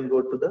so we can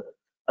go to the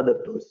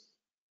other tools.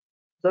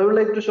 So I would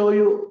like to show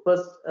you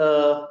first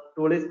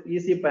tool is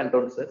easy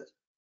Pantone search.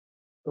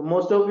 So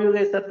most of you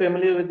guys are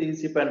familiar with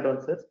easy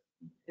Pantone search.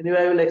 Anyway,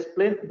 I will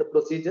explain the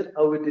procedure,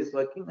 how it is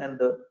working and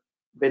the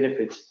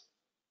benefits.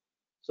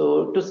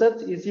 So to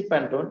search easy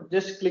Pantone,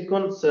 just click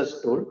on search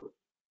tool.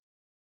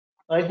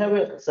 I have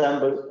a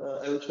sample.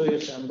 I will show you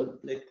a sample.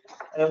 Like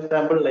I have a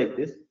sample like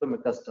this from a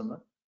customer,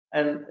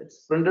 and it's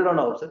printed on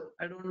offset.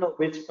 I don't know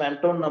which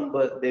Pantone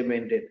number they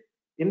maintain.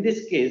 In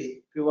this case,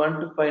 if you want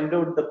to find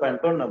out the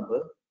Pantone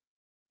number,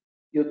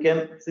 you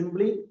can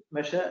simply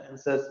measure and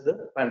search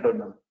the Pantone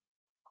number.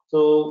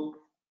 So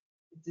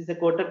it is a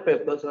coated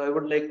paper. So I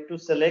would like to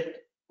select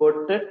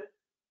coated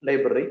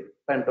library,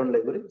 Pantone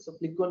library. So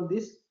click on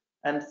this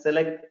and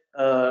select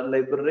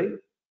library.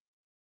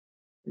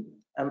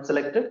 I'm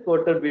selected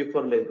coated V4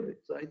 library.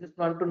 So I just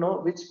want to know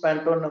which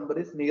Pantone number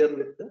is near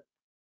with the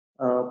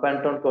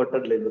Pantone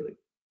coated library.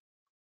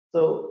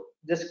 So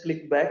just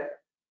click back.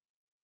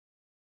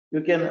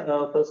 You can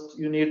first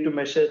you need to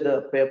measure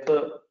the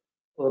paper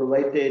or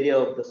white area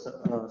of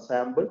the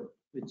sample.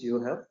 which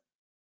you have.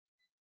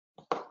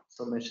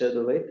 So measure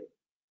the weight.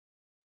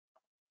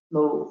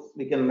 Now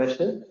we can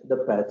measure the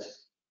patch.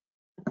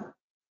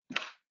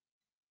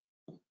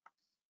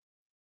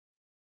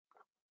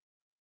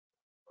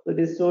 So it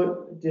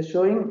is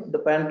showing the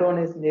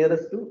Pantone is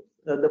nearest to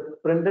the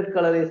printed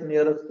color is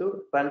nearest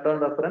to Pantone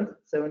reference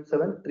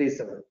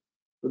 7737.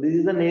 So this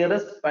is the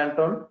nearest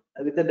Pantone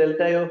with a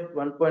delta of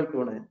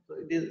 1.29. So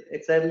it is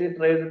exactly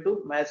tried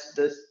to match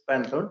this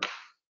Pantone.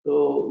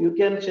 So you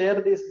can share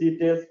these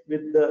details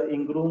with the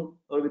Ingroom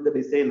or with the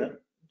designer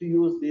to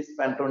use this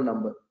Pantone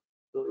number.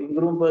 So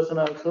Ingroom person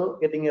also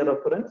getting a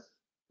reference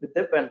with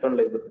a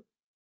PantoneLIVE.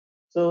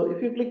 So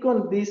if you click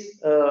on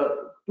these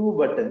two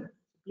buttons,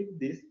 click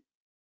this,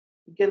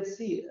 you can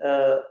see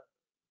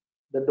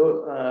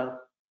the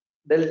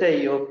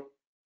delta E of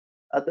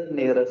other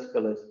nearest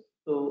colors.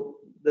 So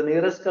the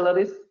nearest color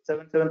is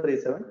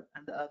 7737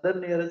 and the other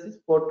nearest is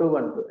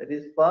 4212. It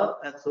is far,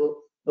 and so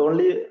the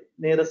only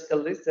nearest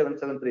color is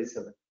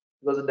 7737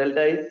 because the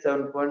delta is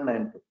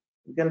 7.92.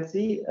 You can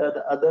see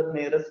the other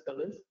nearest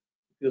colors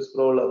if you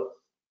scroll up.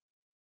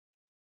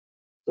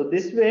 So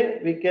this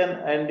way we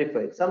can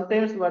identify.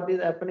 Sometimes what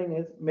is happening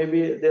is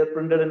maybe they are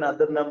printed in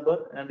other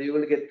number and you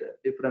will get a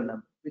different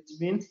number, which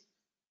means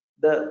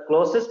the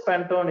closest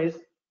Pantone is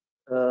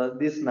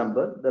this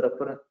number,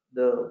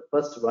 the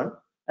first one,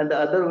 and the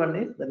other one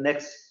is the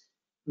next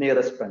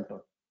nearest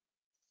Pantone.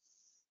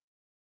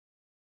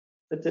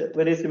 It's a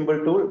very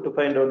simple tool to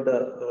find out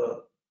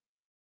the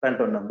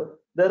Pantone number.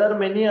 There are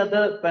many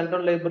other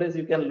Pantone libraries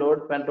you can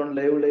load,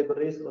 PantoneLIVE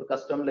libraries or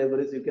custom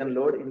libraries you can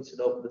load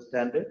instead of the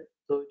standard.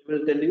 So it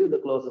will tell you the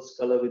closest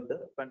color with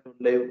the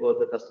PantoneLIVE or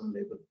the custom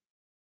library.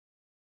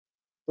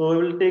 So we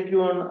will take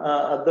you on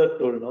other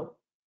tool now.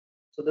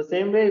 So the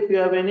same way, if you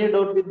have any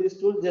doubt with this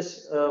tool,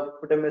 just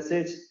put a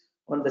message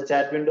on the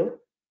chat window.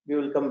 We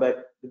will come back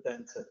with the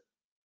answer.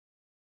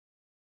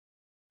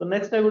 So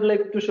next, I would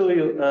like to show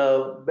you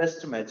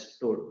best match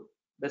tool.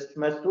 Best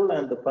match tool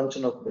and the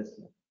function of best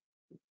match.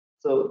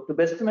 So to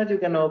best match, you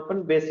can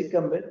open basic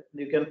compare.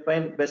 You can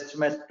find best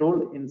match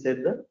tool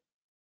inside the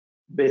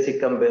basic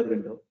compare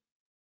window.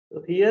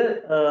 So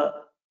here,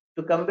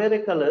 to compare a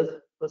colors,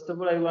 first of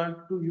all, I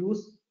want to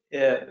use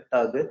a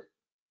target.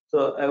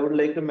 So I would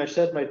like to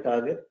measure my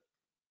target.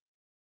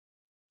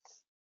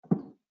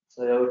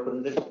 So I have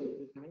printed it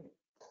with me.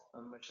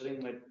 I'm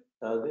measuring my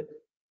target.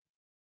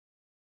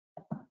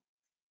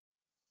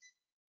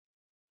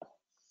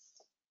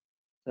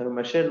 I have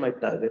measured my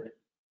target.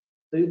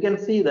 So you can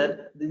see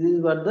that this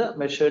is what the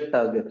measured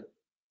target.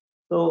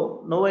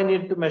 So now I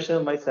need to measure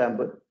my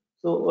sample.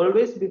 So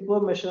always before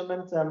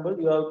measurement sample,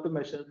 you have to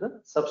measure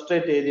the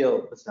substrate area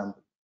of the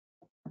sample.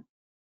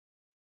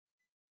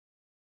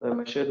 So I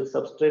measure the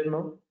substrate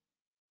now.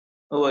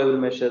 Now I will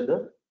measure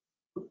the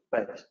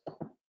patch.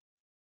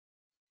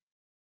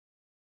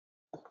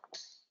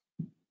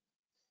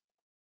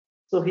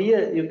 So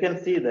here you can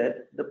see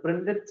that the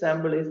printed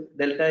sample is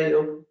delta I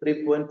of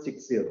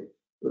 3.60.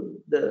 So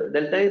the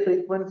delta I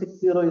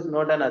 3.60 is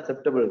not an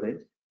acceptable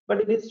range,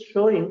 but it is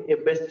showing a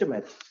best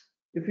match.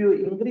 If you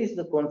increase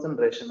the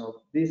concentration of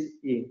this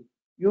ink,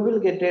 you will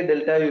get a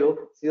delta I of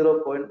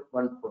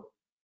 0.14.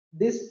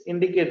 This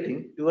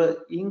indicating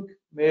your ink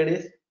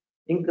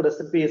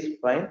recipe is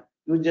fine.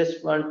 You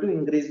just want to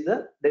increase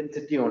the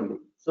density only.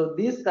 So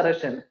this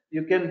correction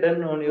you can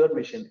done on your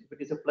machine. If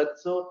it is a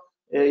fluxo,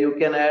 you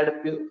can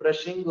add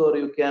brushing or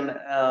you can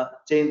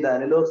change the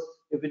analogs.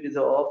 If it is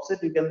an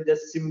offset, you can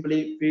just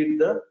simply feed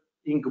the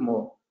ink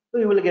more. So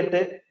you will get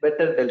a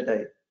better delta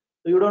I.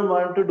 So you don't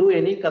want to do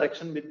any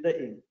correction with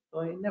the ink. So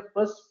in a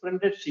first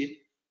printed sheet,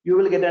 you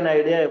will get an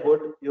idea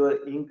about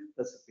your ink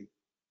recipe.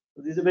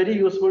 So this is a very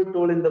useful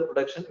tool in the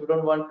production. You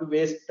don't want to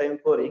waste time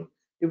for ink.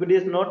 If it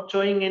is not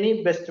showing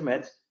any best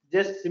match,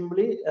 just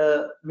simply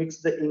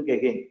mix the ink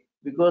again,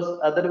 because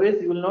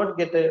otherwise you will not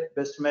get a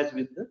best match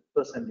with the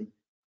present ink.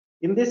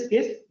 In this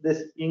case,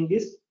 this ink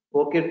is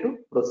okay to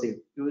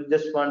proceed. You will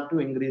just want to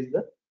increase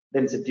the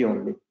density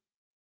only.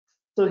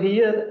 So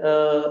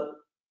here,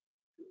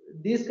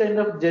 these kind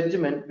of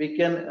judgment we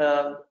can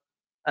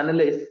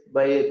analyze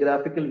by a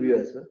graphical view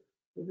as well.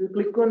 If you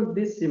click on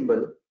this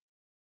symbol,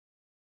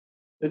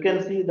 you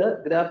can see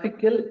the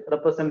graphical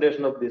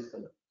representation of this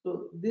color.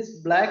 So this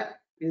black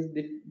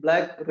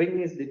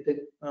ring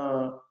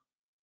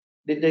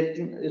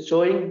is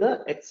showing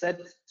the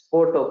exact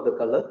spot of the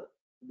color.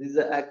 This is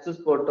the axis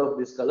spot of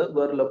this color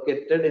were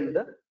located in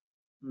the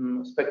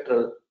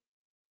spectral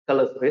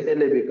color space,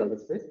 LAB color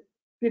space.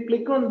 If you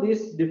click on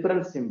this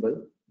different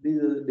symbol,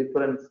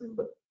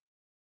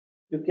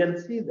 you can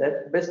see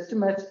that best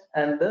match,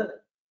 and the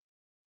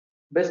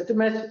best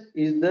match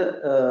is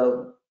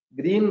the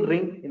green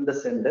ring in the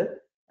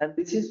center, and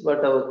this is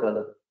what our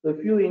color. So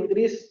if you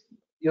increase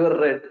your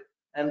red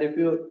and if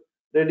you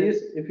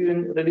reduce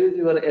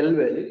your L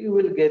value, you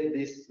will get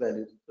these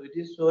values. So it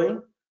is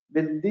showing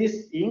with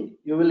this ink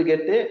you will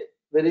get a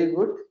very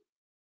good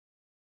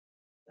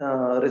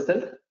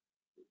result.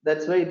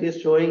 That's why it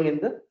is showing in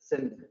the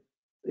center.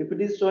 If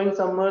it is showing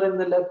somewhere in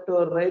the left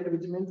or right,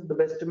 which means the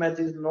best match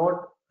is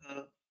not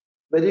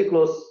very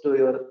close to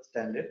your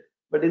standard.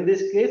 But in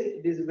this case,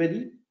 it is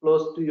very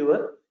close to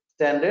your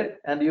standard,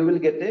 and you will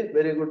get a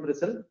very good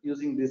result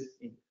using this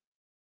ink.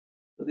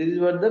 So this is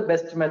what the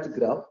best match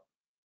graph.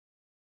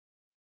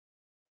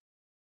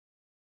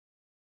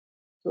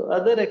 So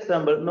other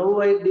example, now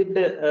I did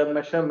a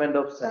measurement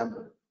of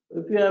sample.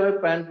 If you have a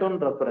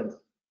Pantone reference,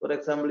 for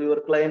example,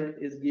 your client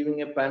is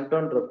giving a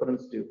Pantone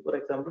reference to you, for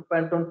example,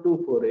 Pantone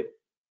 248.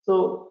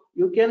 So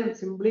you can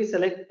simply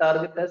select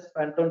target as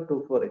Pantone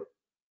 248.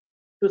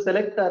 To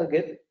select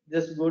target,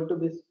 just go to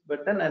this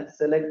button and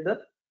select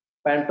the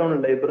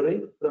Pantone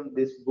library from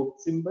this book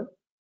symbol.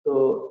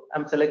 So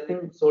I'm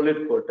selecting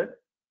solid coated.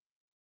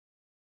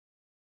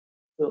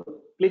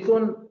 So click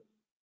on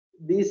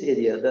this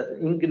area, the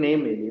ink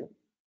name area.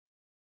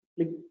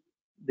 Click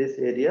this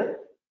area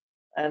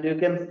and you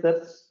can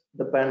search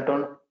the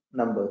Pantone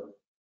number.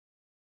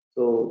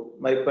 So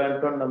my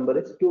Pantone number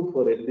is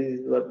 248. This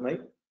is what my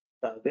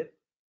target.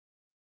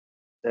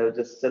 I have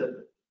just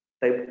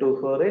type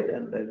 248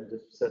 and I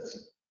just search.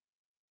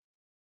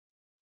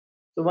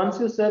 So once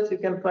you search, you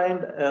can find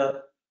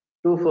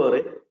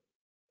 248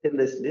 in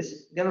this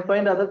list. You can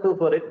find other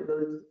 248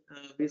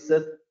 because we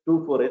search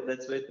 248.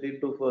 That's why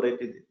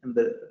 3248 is in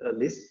the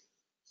list.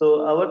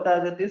 So our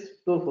target is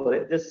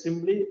 248. Just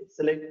simply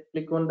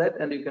click on that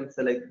and you can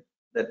select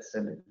that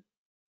standard.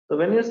 So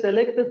when you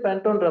select the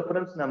Pantone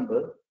reference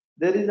number,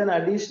 there is an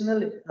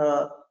additional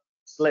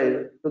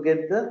slide to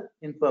get the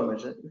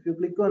information. If you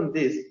click on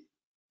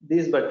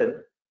this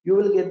button, you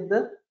will get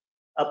the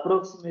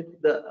approximate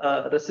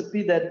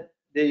recipe that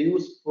they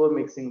use for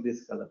mixing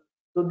this color.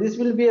 So this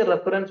will be a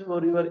reference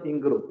for your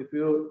ink group. If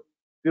you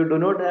do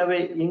not have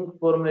a ink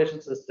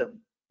formulation system,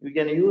 you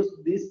can use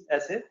this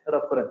as a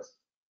reference,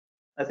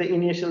 as an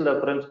initial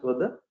reference for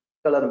the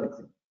color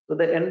mixing. So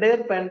the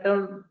entire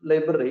Pantone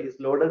library is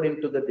loaded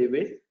into the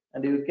device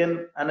and you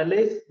can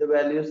analyze the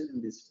values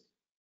in this way.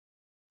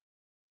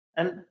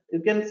 And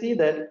you can see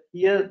that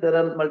here there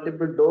are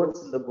multiple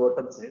dots in the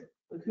bottom side.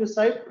 If you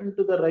swipe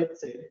into the right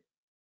side,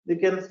 you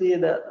can see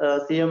the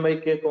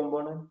CMYK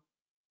component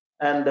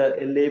and the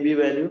LAB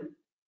value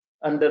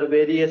under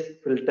various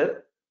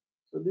filter.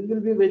 So this will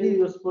be very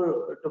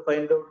useful to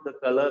find out the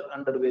color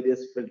under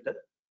various filter.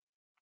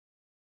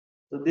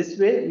 So this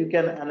way you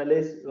can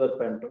analyze your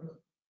Pantone.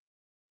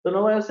 So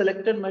now I have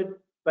selected my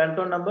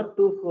Pantone number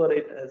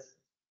 248 as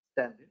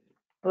standard.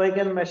 Now I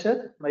can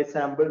measure my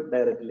sample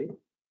directly.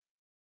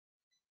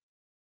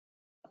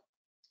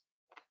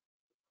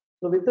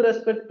 So with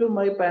respect to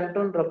my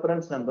Pantone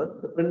reference number,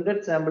 the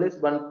printed sample is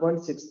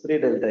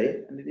 1.63 delta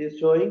I, and it is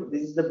showing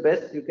this is the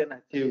best you can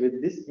achieve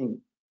with this ink.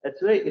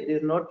 That's why it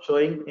is not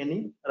showing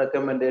any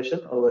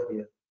recommendation over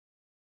here.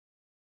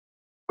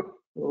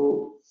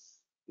 So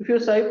if you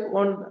swipe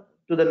on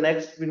to the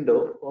next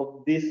window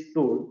of this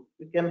tool,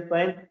 you can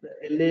find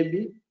the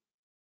LAB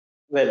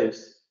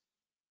values.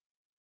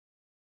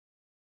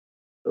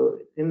 So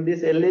in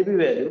this LAB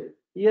value,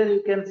 here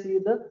you can see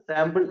the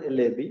sample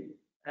LAB,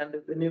 and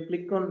when you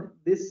click on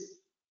this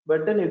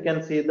button, you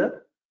can see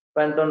the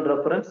Pantone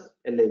reference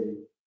LAB.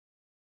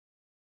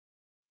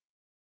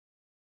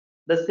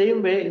 The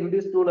same way in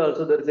this tool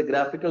also there is a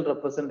graphical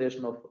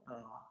representation of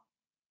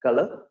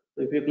color.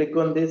 So if you click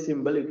on this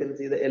symbol, you can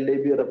see the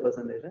LAB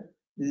representation.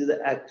 This is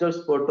the actual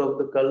spot of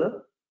the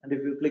color, and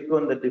if you click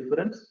on the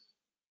difference,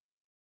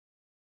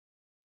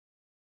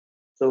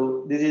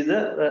 so this is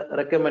a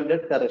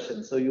recommended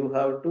correction. So you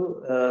have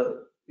to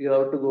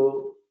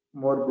go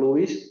more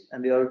bluish,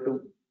 and you have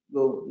to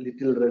go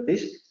little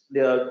reddish.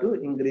 You have to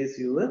increase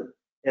your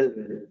L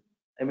value.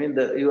 I mean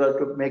you have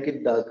to make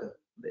it darker,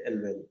 the L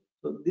value.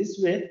 So this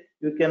way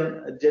you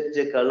can judge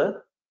a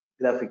color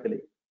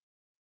graphically.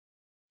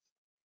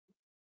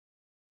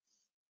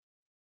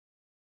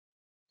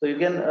 So you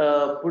can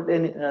put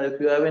any, if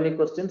you have any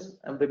questions,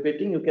 I'm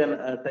repeating, you can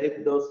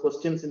type those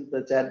questions in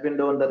the chat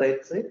window on the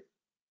right side.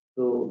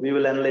 So we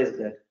will analyze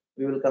that.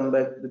 We will come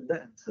back with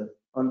the answer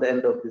on the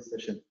end of this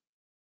session.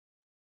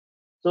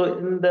 So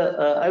in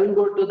the, I will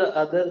go to the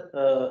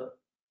other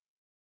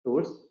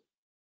tools.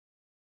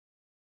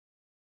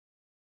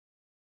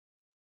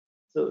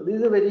 So this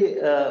is a very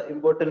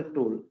important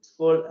tool. It's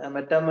called a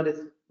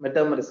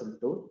metamerism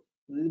tool.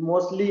 This is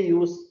mostly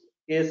used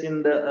case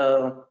in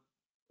the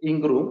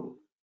ink room.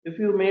 If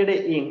you made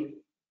a ink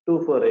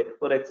 248,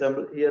 for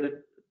example,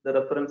 here the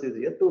reference is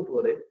here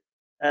 248,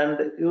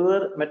 and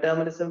your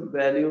metamerism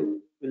value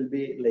will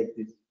be like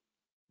this.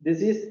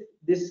 This is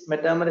this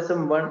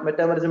metamerism 1,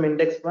 metamerism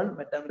index 1,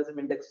 metamerism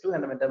index 2,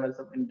 and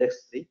metamerism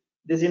index 3.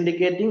 This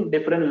indicating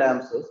different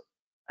lamp source.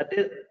 At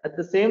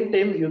the same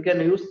time, you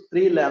can use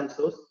 3 lamp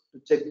source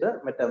to check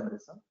the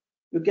metamerism.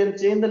 You can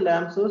change the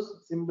lamp source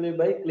simply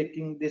by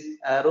clicking this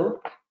arrow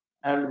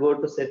and go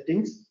to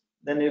settings.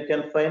 Then you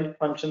can find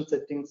function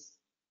settings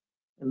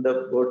in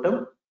the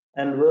bottom,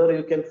 and where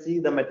you can see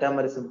the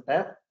metamerism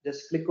tab.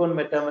 Just click on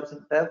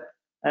metamerism tab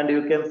and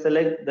you can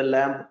select the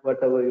lamp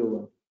whatever you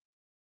want.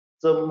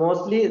 So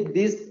mostly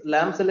this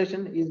lamp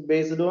selection is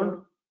based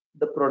on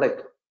the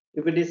product.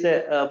 If it is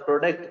a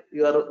product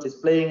you are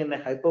displaying in a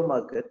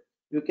hypermarket,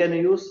 you can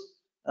use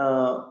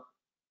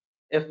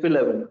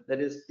F11, that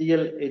is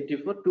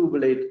TL84 2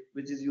 blade,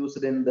 which is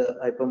used in the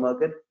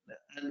hypermarket,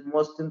 and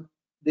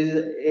this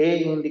is A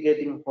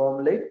indicating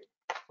home light.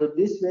 So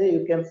this way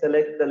you can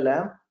select the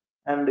lamp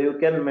and you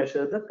can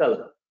measure the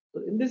color.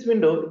 So in this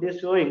window, it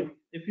is showing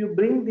if you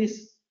bring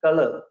this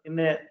color in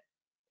a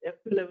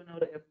F11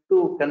 or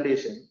F2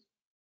 condition,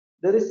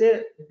 there is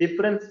a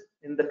difference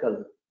in the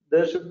color.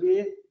 There will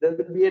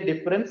be a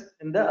difference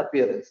in the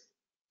appearance.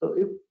 So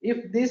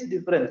if this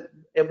difference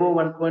above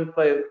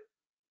 1.5,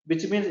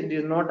 which means it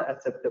is not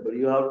acceptable,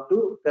 you have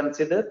to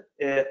consider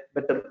a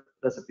better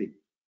recipe.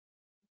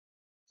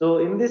 So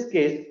in this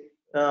case,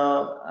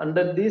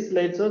 under these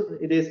light source,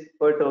 it is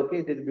quite okay,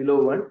 it is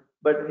below 1,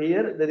 but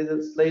here there is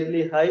a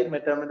slightly high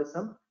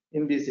metamerism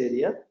in this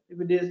area.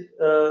 If it is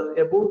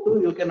above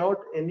 2, you cannot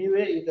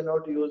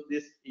use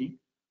this ink.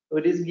 So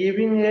it is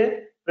giving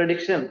a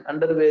prediction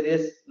under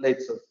various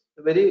light source.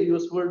 A very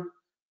useful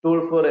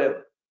tool for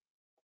a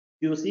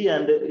QC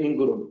and ink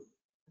room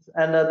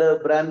and other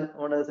brand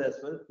owners as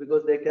well,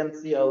 because they can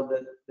see how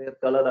their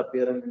color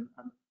appear in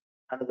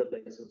another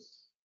light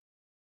source.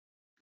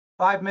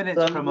 5 minutes,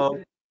 So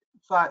Pramod.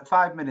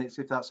 5 minutes,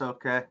 if that's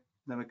okay.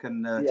 Then we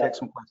can take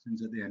some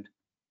questions at the end.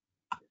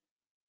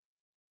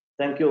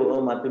 Thank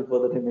you, Martin, for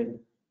the reminder.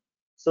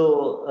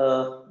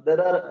 So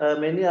there are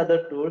many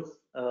other tools.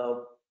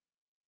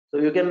 So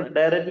you can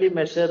directly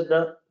measure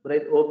the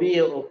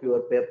OBA of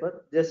your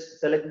paper. Just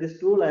select this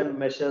tool and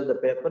measure the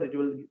paper. It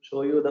will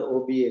show you the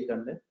OBA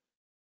content.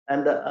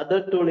 And the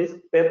other tool is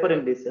paper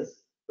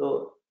indices.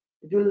 So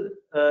it will,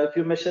 if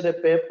you measure a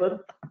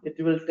paper,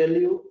 it will tell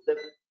you the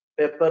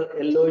paper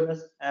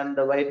yellowiness and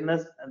the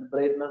whiteness and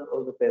brightness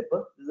of the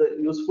paper. This is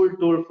a useful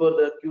tool for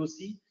the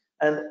QC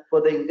and for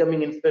the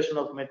incoming inspection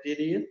of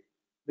material,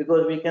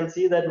 because we can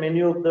see that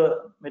many of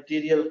the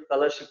material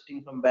color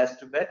shifting from batch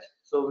to batch.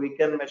 So we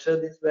can measure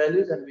these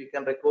values and we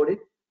can record it.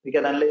 We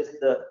can analyze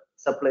the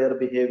supplier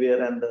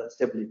behavior and the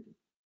stability.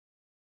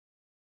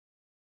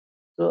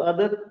 So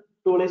other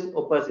tool is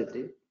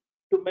opacity.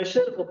 To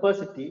measure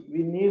opacity,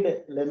 we need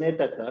a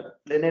Leneta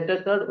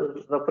card or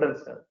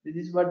reference card. This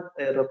is what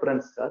a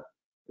reference card.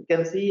 You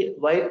can see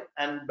white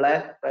and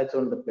black patch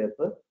on the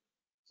paper.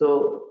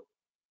 So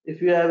if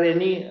you have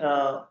any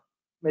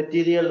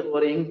material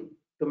or ink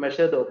to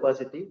measure the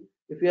opacity,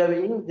 if you have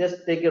ink,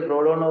 just take a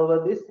roll on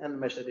over this and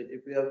measure it.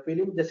 If you have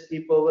film, just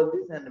keep over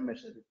this and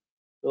measure it.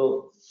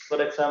 So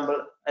for example,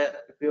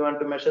 if you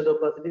want to measure the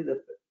opacity,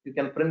 you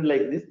can print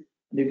like this.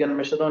 You can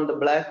measure on the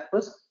black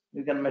first,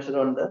 you can measure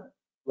on the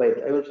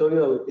white. I will show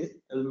you how it is.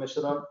 I will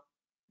measure on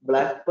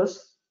black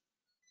first,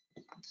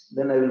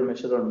 then I will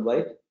measure on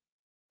white.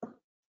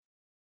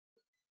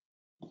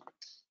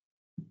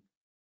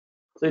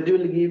 So it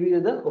will give you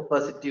the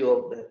opacity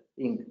of the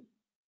ink.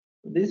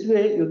 This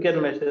way you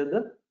can measure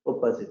the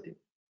opacity.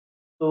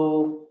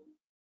 So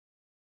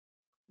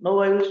now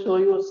I will show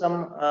you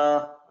some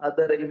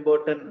other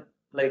important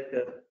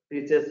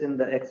features in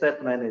the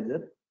eXact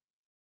manager.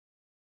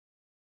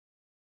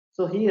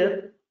 So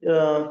here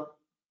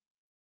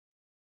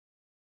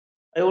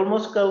I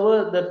almost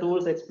cover the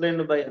tools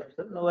explained by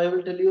Afsar. Now I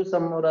will tell you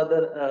some more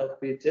other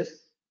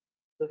features.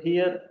 So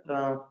here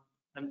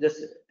I'm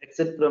just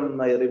exit from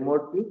my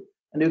remote view,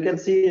 and you can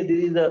see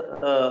this is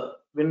the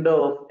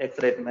window of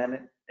X-Rite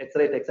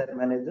eXact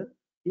manager.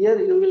 Here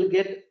you will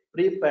get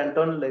free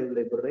PantoneLIVE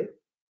library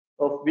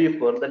of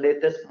V4, the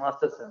latest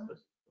master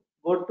samples.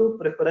 Go to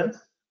preference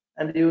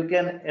and you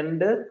can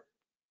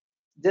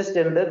just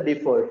enter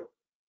default,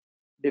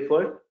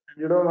 and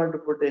you don't want to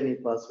put any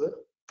password.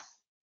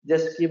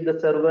 Just keep the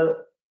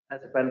server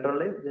as a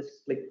PantoneLIVE,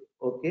 just click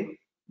OK.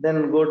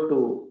 Then go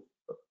to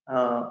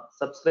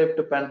subscribe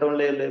to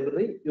PantoneLIVE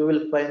library. You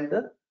will find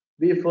the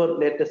V4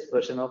 latest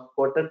version of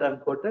quoted,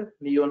 unquoted,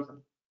 neon,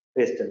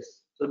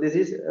 pastels. So this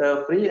is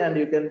free and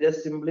you can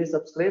just simply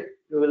subscribe.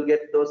 You will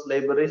get those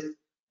libraries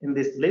in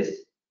this list,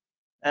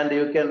 and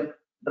you can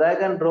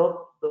drag and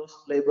drop those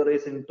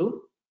libraries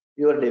into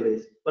your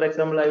device. For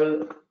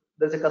example,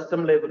 there's a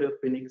custom library of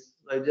Phoenix.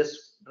 I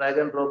just drag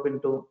and drop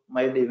into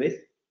my device.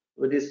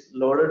 It is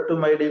loaded to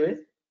my device.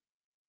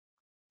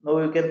 Now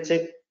you can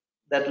check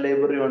that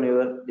library on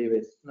your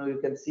device. Now you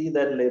can see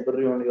that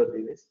library on your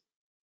device.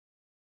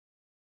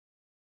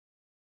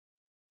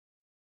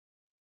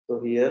 So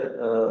here,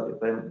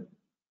 if I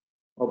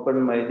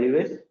open my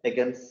device, I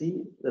can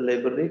see the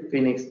library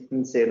Phoenix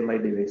inside my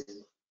device.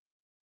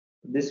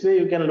 This way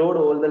you can load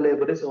all the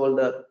libraries, all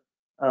the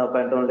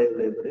PantoneLIVE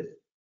libraries.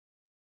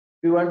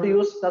 If you want to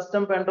use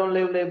custom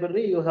PantoneLIVE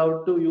library, you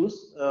have to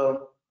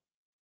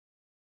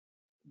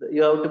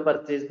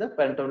purchase the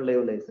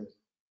PantoneLIVE license.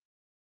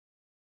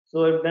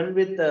 So I'm done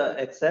with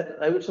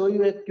eXact. I will show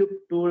you a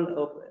quick tool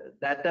of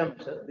data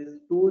measure. This is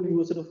a tool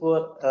used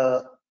for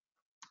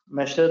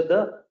measure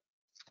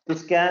to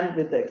scan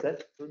with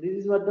eXact. So this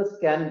is what the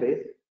scan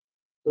base.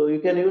 So you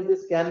can use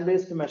this scan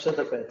base to measure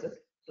the patches.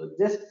 So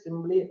just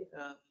simply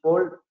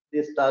hold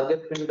this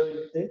target window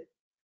inside,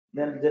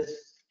 then just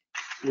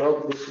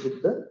log this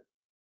with the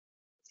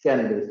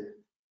scan base.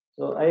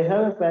 So I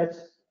have a patch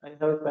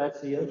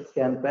here,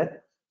 scan patch.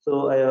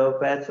 So I have a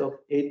patch of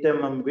 8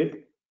 mm width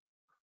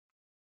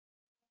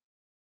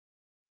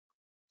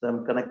So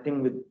I'm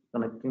connecting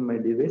my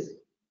device.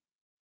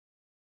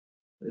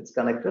 It's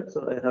connected.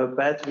 So I have a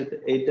patch with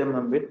 8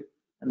 mm width,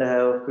 and I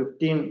have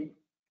 15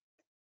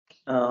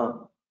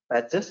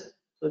 patches.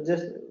 So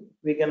just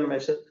we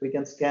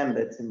can scan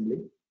that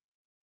simply.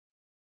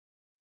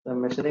 So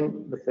I'm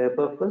measuring the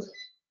paper first.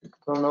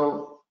 So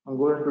now I'm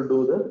going to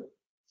do the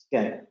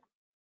scan.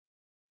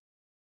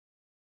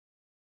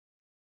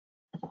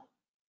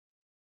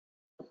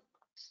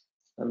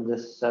 I'm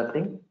just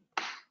starting.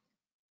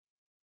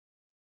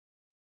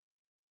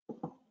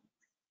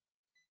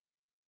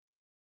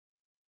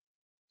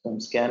 So I'm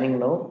scanning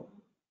now.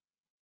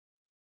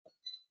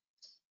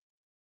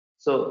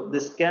 So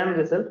the scan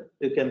result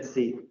you can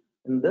see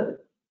in the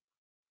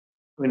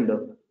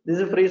window. This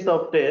is a free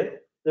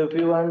software. So if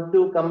you want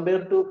to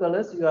compare two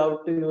colors, you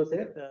have to use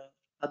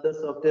other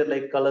software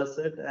like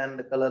ColorSet and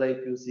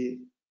ColorIQC,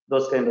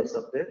 those kind of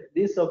software.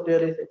 This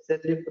software is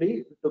exactly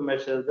free to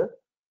measure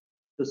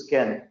to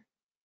scan.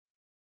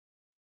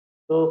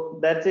 So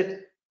that's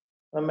it.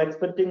 I'm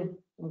expecting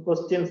some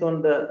questions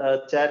on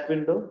the chat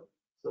window.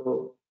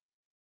 So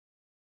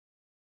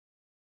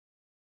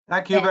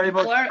Thank you very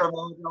much. That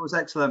was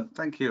excellent.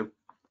 Thank you.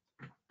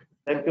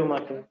 Thank you,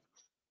 Martin.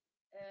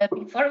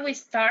 Before we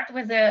start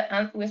with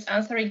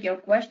answering your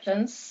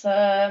questions,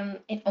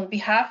 on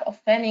behalf of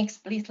Phoenix,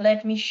 please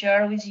let me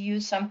share with you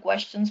some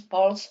questions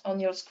polls on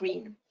your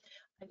screen.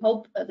 I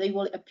hope they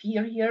will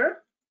appear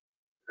here.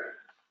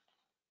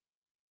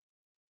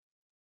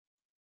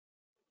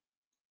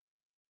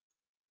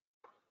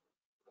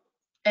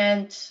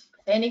 And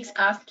Phoenix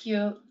asks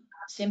you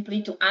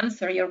simply to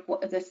answer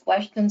the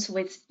questions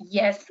with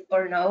yes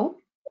or no.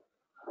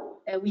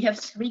 We have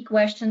 3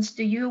 questions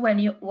to you. When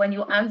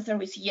you answer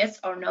with yes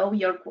or no,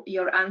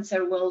 your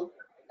answer will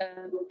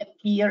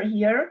appear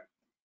here.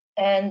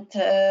 And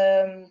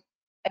I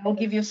will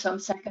give you some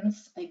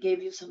seconds. I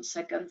gave you some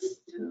seconds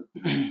to.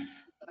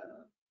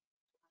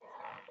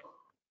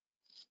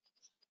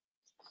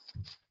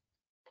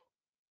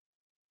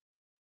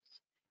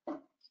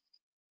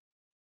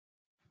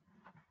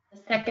 The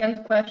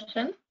second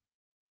question.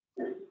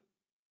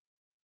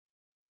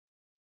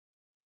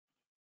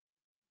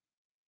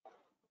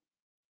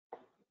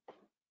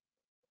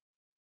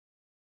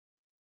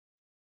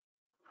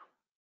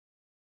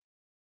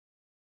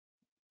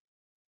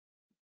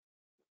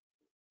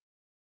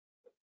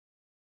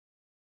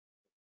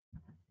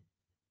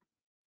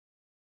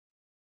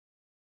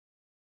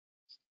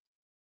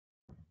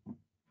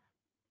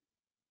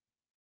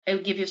 I'll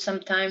give you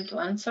some time to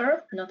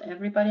answer. Not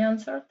everybody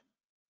answered.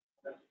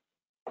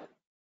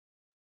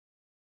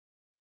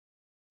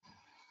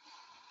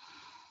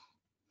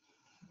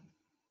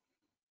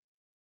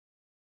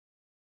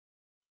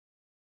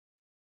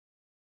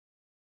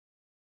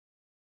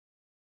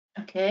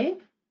 Okay.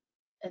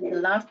 And the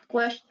last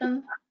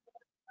question.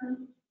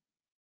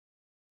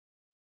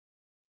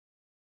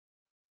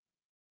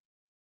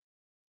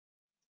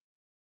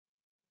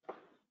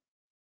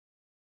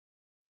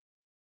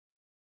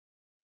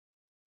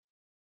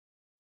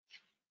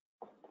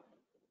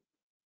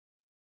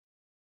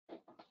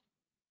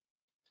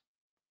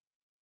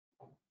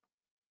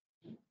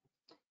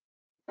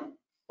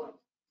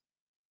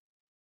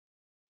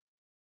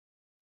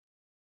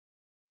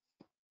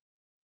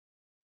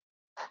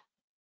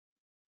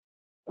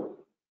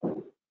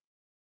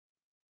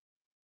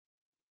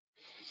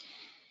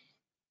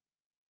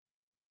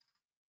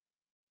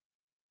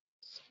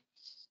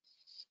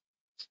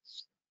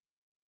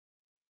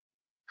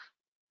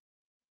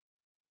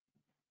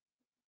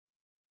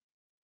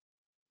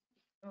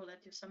 I'll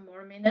let you some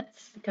more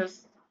minutes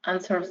because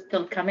answers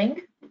still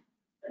coming.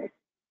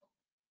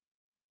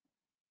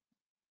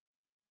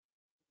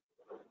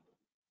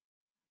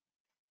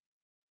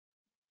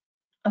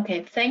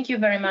 Okay, thank you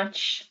very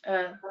much.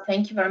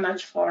 Thank you very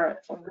much for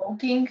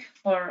voting,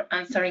 for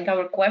answering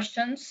our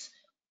questions.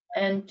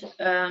 And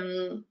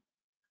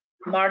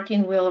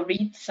Martin will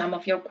read some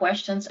of your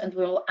questions and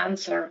will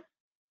answer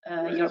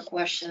your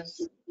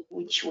questions,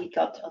 which we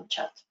got on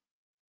chat.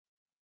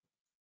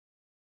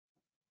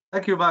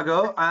 Thank you,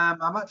 Margot.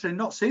 I'm actually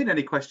not seeing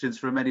any questions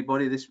from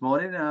anybody this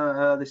morning,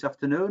 this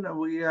afternoon.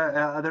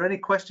 Are there any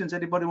questions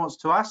anybody wants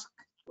to ask?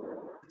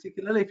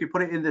 Particularly, if you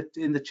put it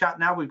in the chat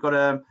now, we've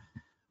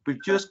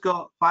just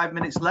got 5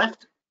 minutes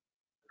left.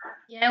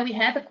 Yeah, we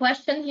have a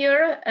question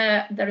here.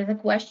 There is a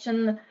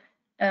question.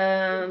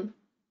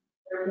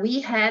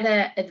 We had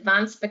an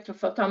advanced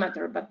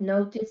spectrophotometer, but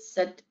notice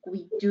that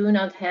we do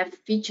not have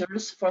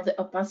features for the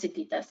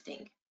opacity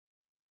testing.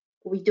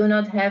 We do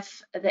not have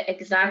the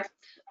exact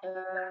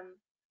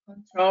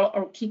control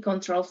or key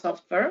control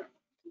software.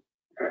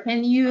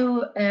 Can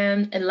you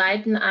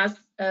enlighten us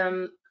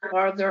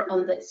further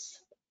on this?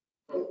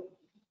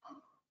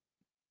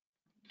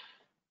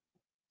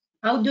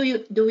 How do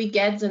we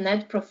get the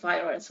net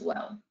profiler as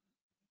well?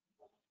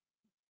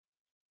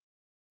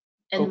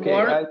 And okay,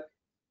 more.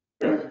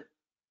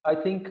 I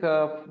think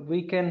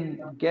we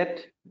can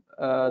get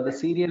the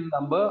serial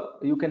number.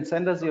 You can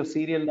send us your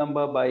serial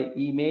number by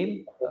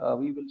email.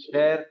 We will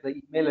share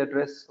the email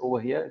address over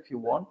here if you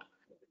want.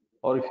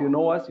 or if you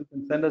know us, you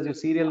can send us your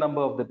serial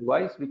number of the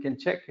device. We can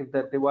check if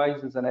that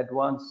device is an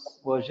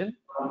advanced version.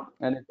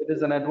 And if it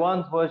is an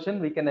advanced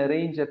version, we can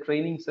arrange a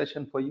training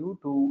session for you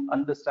to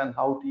understand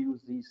how to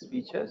use these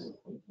features.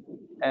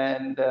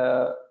 And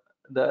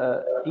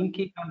the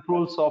Inky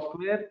control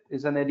software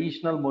is an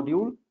additional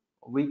module.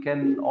 We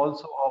can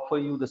also offer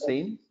you the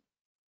same.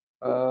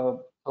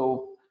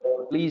 So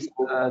please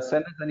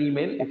send us an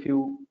email if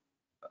you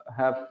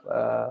have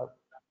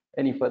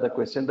any further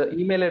question. The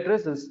email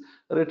address is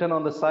written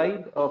on the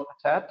side of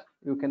the chat.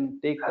 You can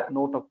take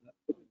note of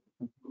that,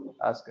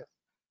 ask us.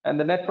 And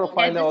the net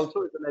profiler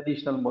also is an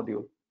additional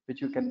module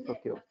which you can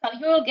procure.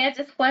 You will get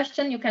this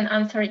question, you can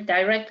answer it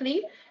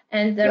directly.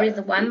 And there is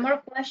one more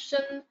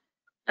question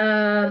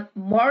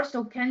more.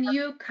 So can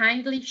you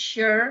kindly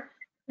share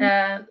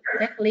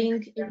that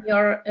link in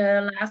your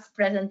last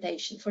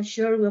presentation? For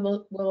sure, we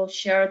will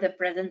share the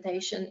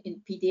presentation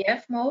in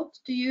PDF mode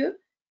to you,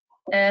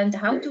 and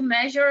how to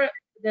measure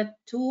the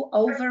two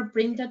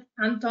overprinted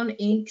Pantone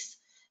inks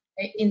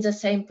in the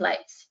same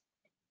place.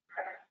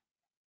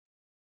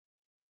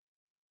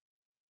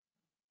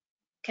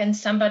 Can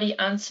somebody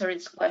answer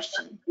this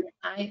question?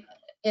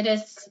 It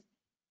is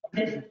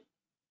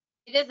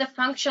a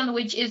function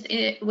which is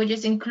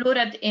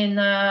included in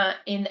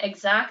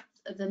eXact.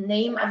 The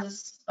name of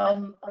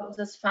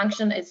this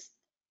function is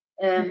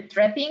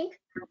trapping,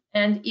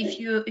 and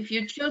if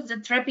you choose the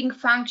trapping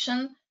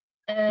function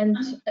and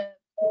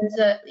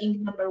the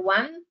ink number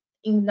 1,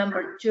 ink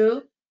number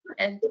 2,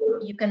 and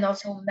you can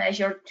also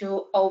measure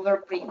 2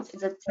 overprints.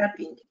 It's a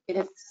trapping. It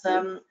is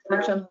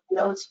function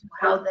tells you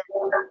how the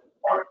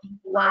ink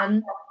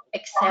 1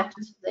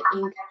 accepts the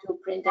ink 2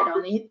 printed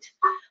on it.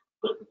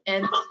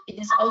 And it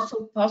is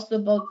also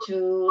possible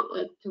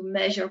to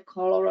measure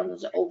color on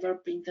the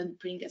overprint and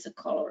bring as a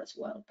color as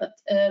well. But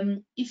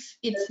if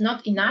it's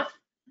not enough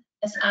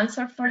as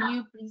answer for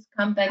you, please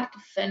come back to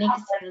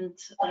Phoenix, and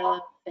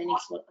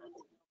Phoenix will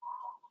answer.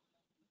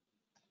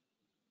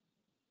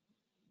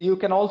 You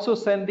can also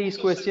send these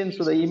questions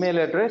to the email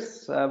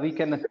address. We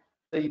can answer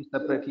you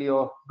separately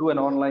or do an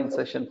online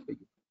session for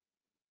you.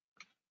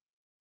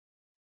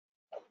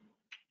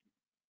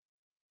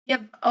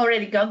 Yep,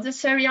 already got the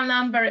serial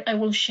number. I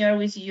will share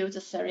with you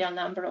the serial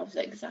number of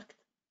the eXact.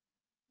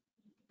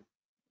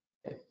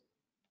 Okay.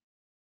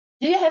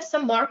 Do you have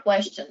some more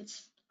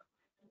questions?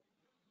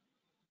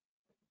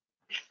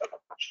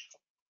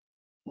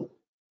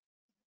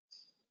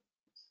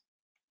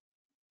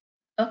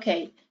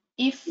 Okay,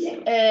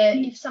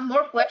 if some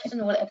more questions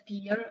will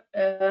appear,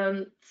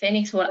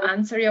 Phoenix will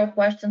answer your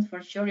questions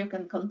for sure. You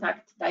can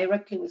contact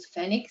directly with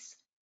Phoenix.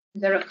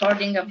 The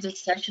recording of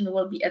this session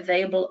will be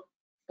available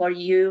for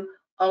you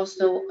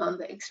also on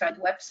the X-Rite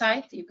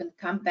website. You can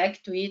come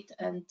back to it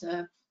and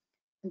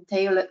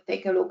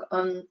take a look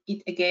on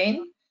it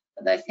again.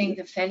 But I think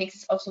the Phoenix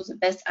is also the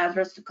best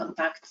address to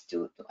contact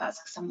to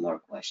ask some more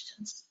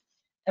questions.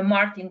 And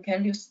Martin,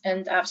 can you,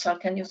 and Afzal,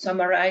 can you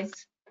summarize,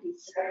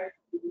 please?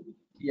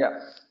 Yeah.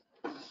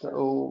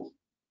 So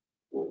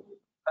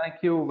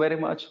thank you very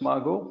much,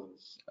 Margot.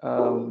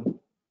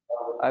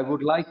 I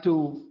would like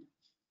to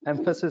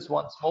emphasize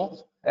once more,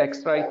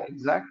 X-Rite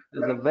eXact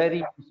is a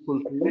very useful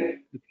tool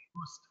to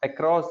use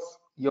across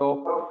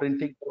your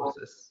printing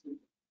process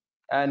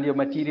and your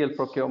material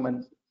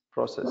procurement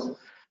process.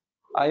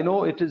 I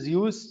know it is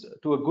used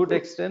to a good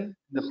extent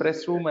in the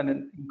press room and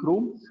in ink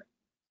room,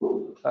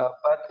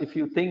 but if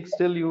you think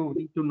still you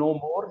need to know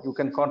more, you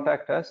can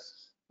contact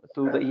us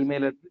to the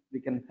email address.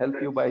 We can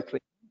help you by training.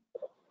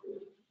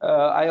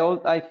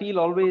 I feel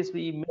always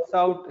we miss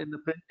out in the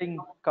printing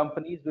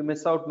companies, we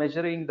miss out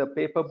measuring the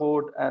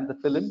paperboard and the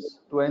films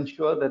to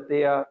ensure that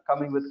they are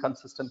coming with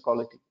consistent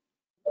quality.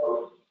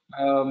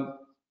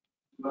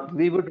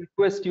 We would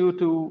request you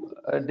to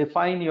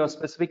define your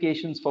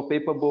specifications for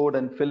paperboard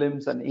and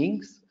films and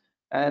inks,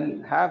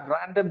 and have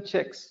random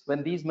checks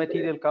when these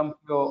material come to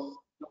your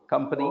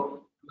company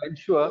to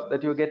ensure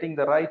that you're getting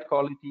the right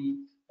quality,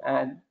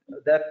 and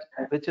that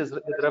which is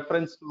with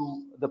reference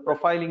to the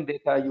profiling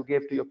data you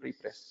gave to your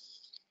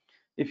prepress.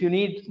 If you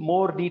need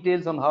more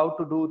details on how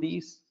to do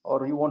these,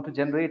 or you want to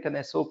generate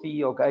an SOP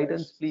or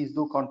guidance, please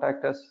do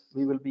contact us.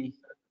 We will be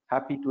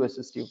happy to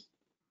assist you.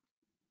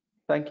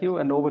 Thank you,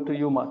 and over to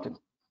you, Martin.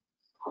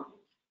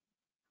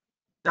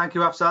 Thank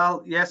you,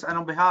 Afzal. Yes, and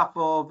on behalf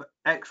of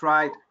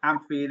X-Rite and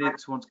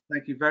Phoenix, I want to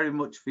thank you very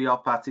much for your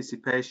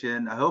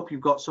participation. I hope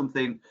you've got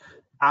something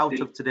out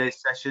of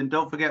today's session.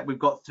 Don't forget, we've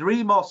got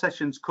 3 more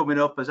sessions coming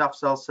up. As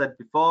Afzal said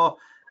before,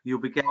 you'll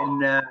be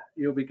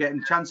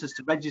getting chances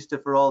to register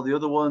for all the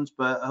other ones,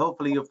 but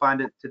hopefully you'll find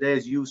it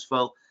today's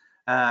useful,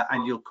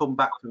 and you'll come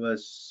back to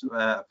us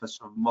for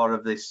some more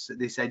of this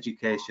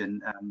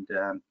education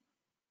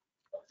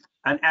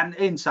and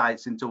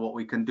insights into what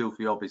we can do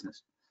for your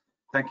business.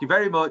 Thank you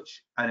very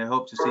much, and I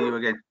hope to see you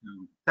again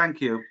soon. Thank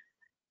you.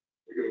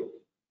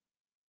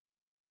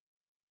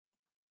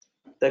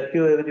 Thank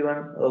you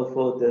everyone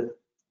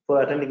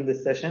for attending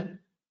this session.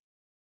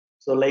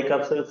 So like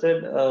Afzal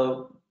said,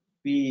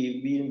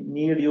 we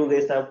need you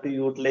guys have to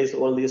utilize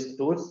all these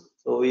tools.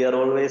 So we are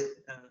always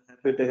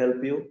happy to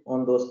help you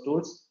on those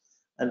tools.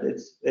 and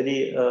it's very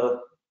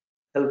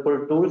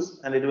helpful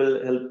tools, and it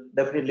will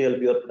definitely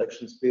help your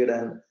production speed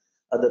and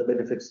other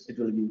benefits it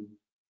will give you.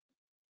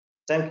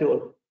 Thank you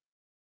all.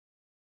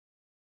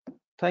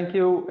 Thank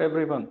you,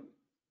 everyone.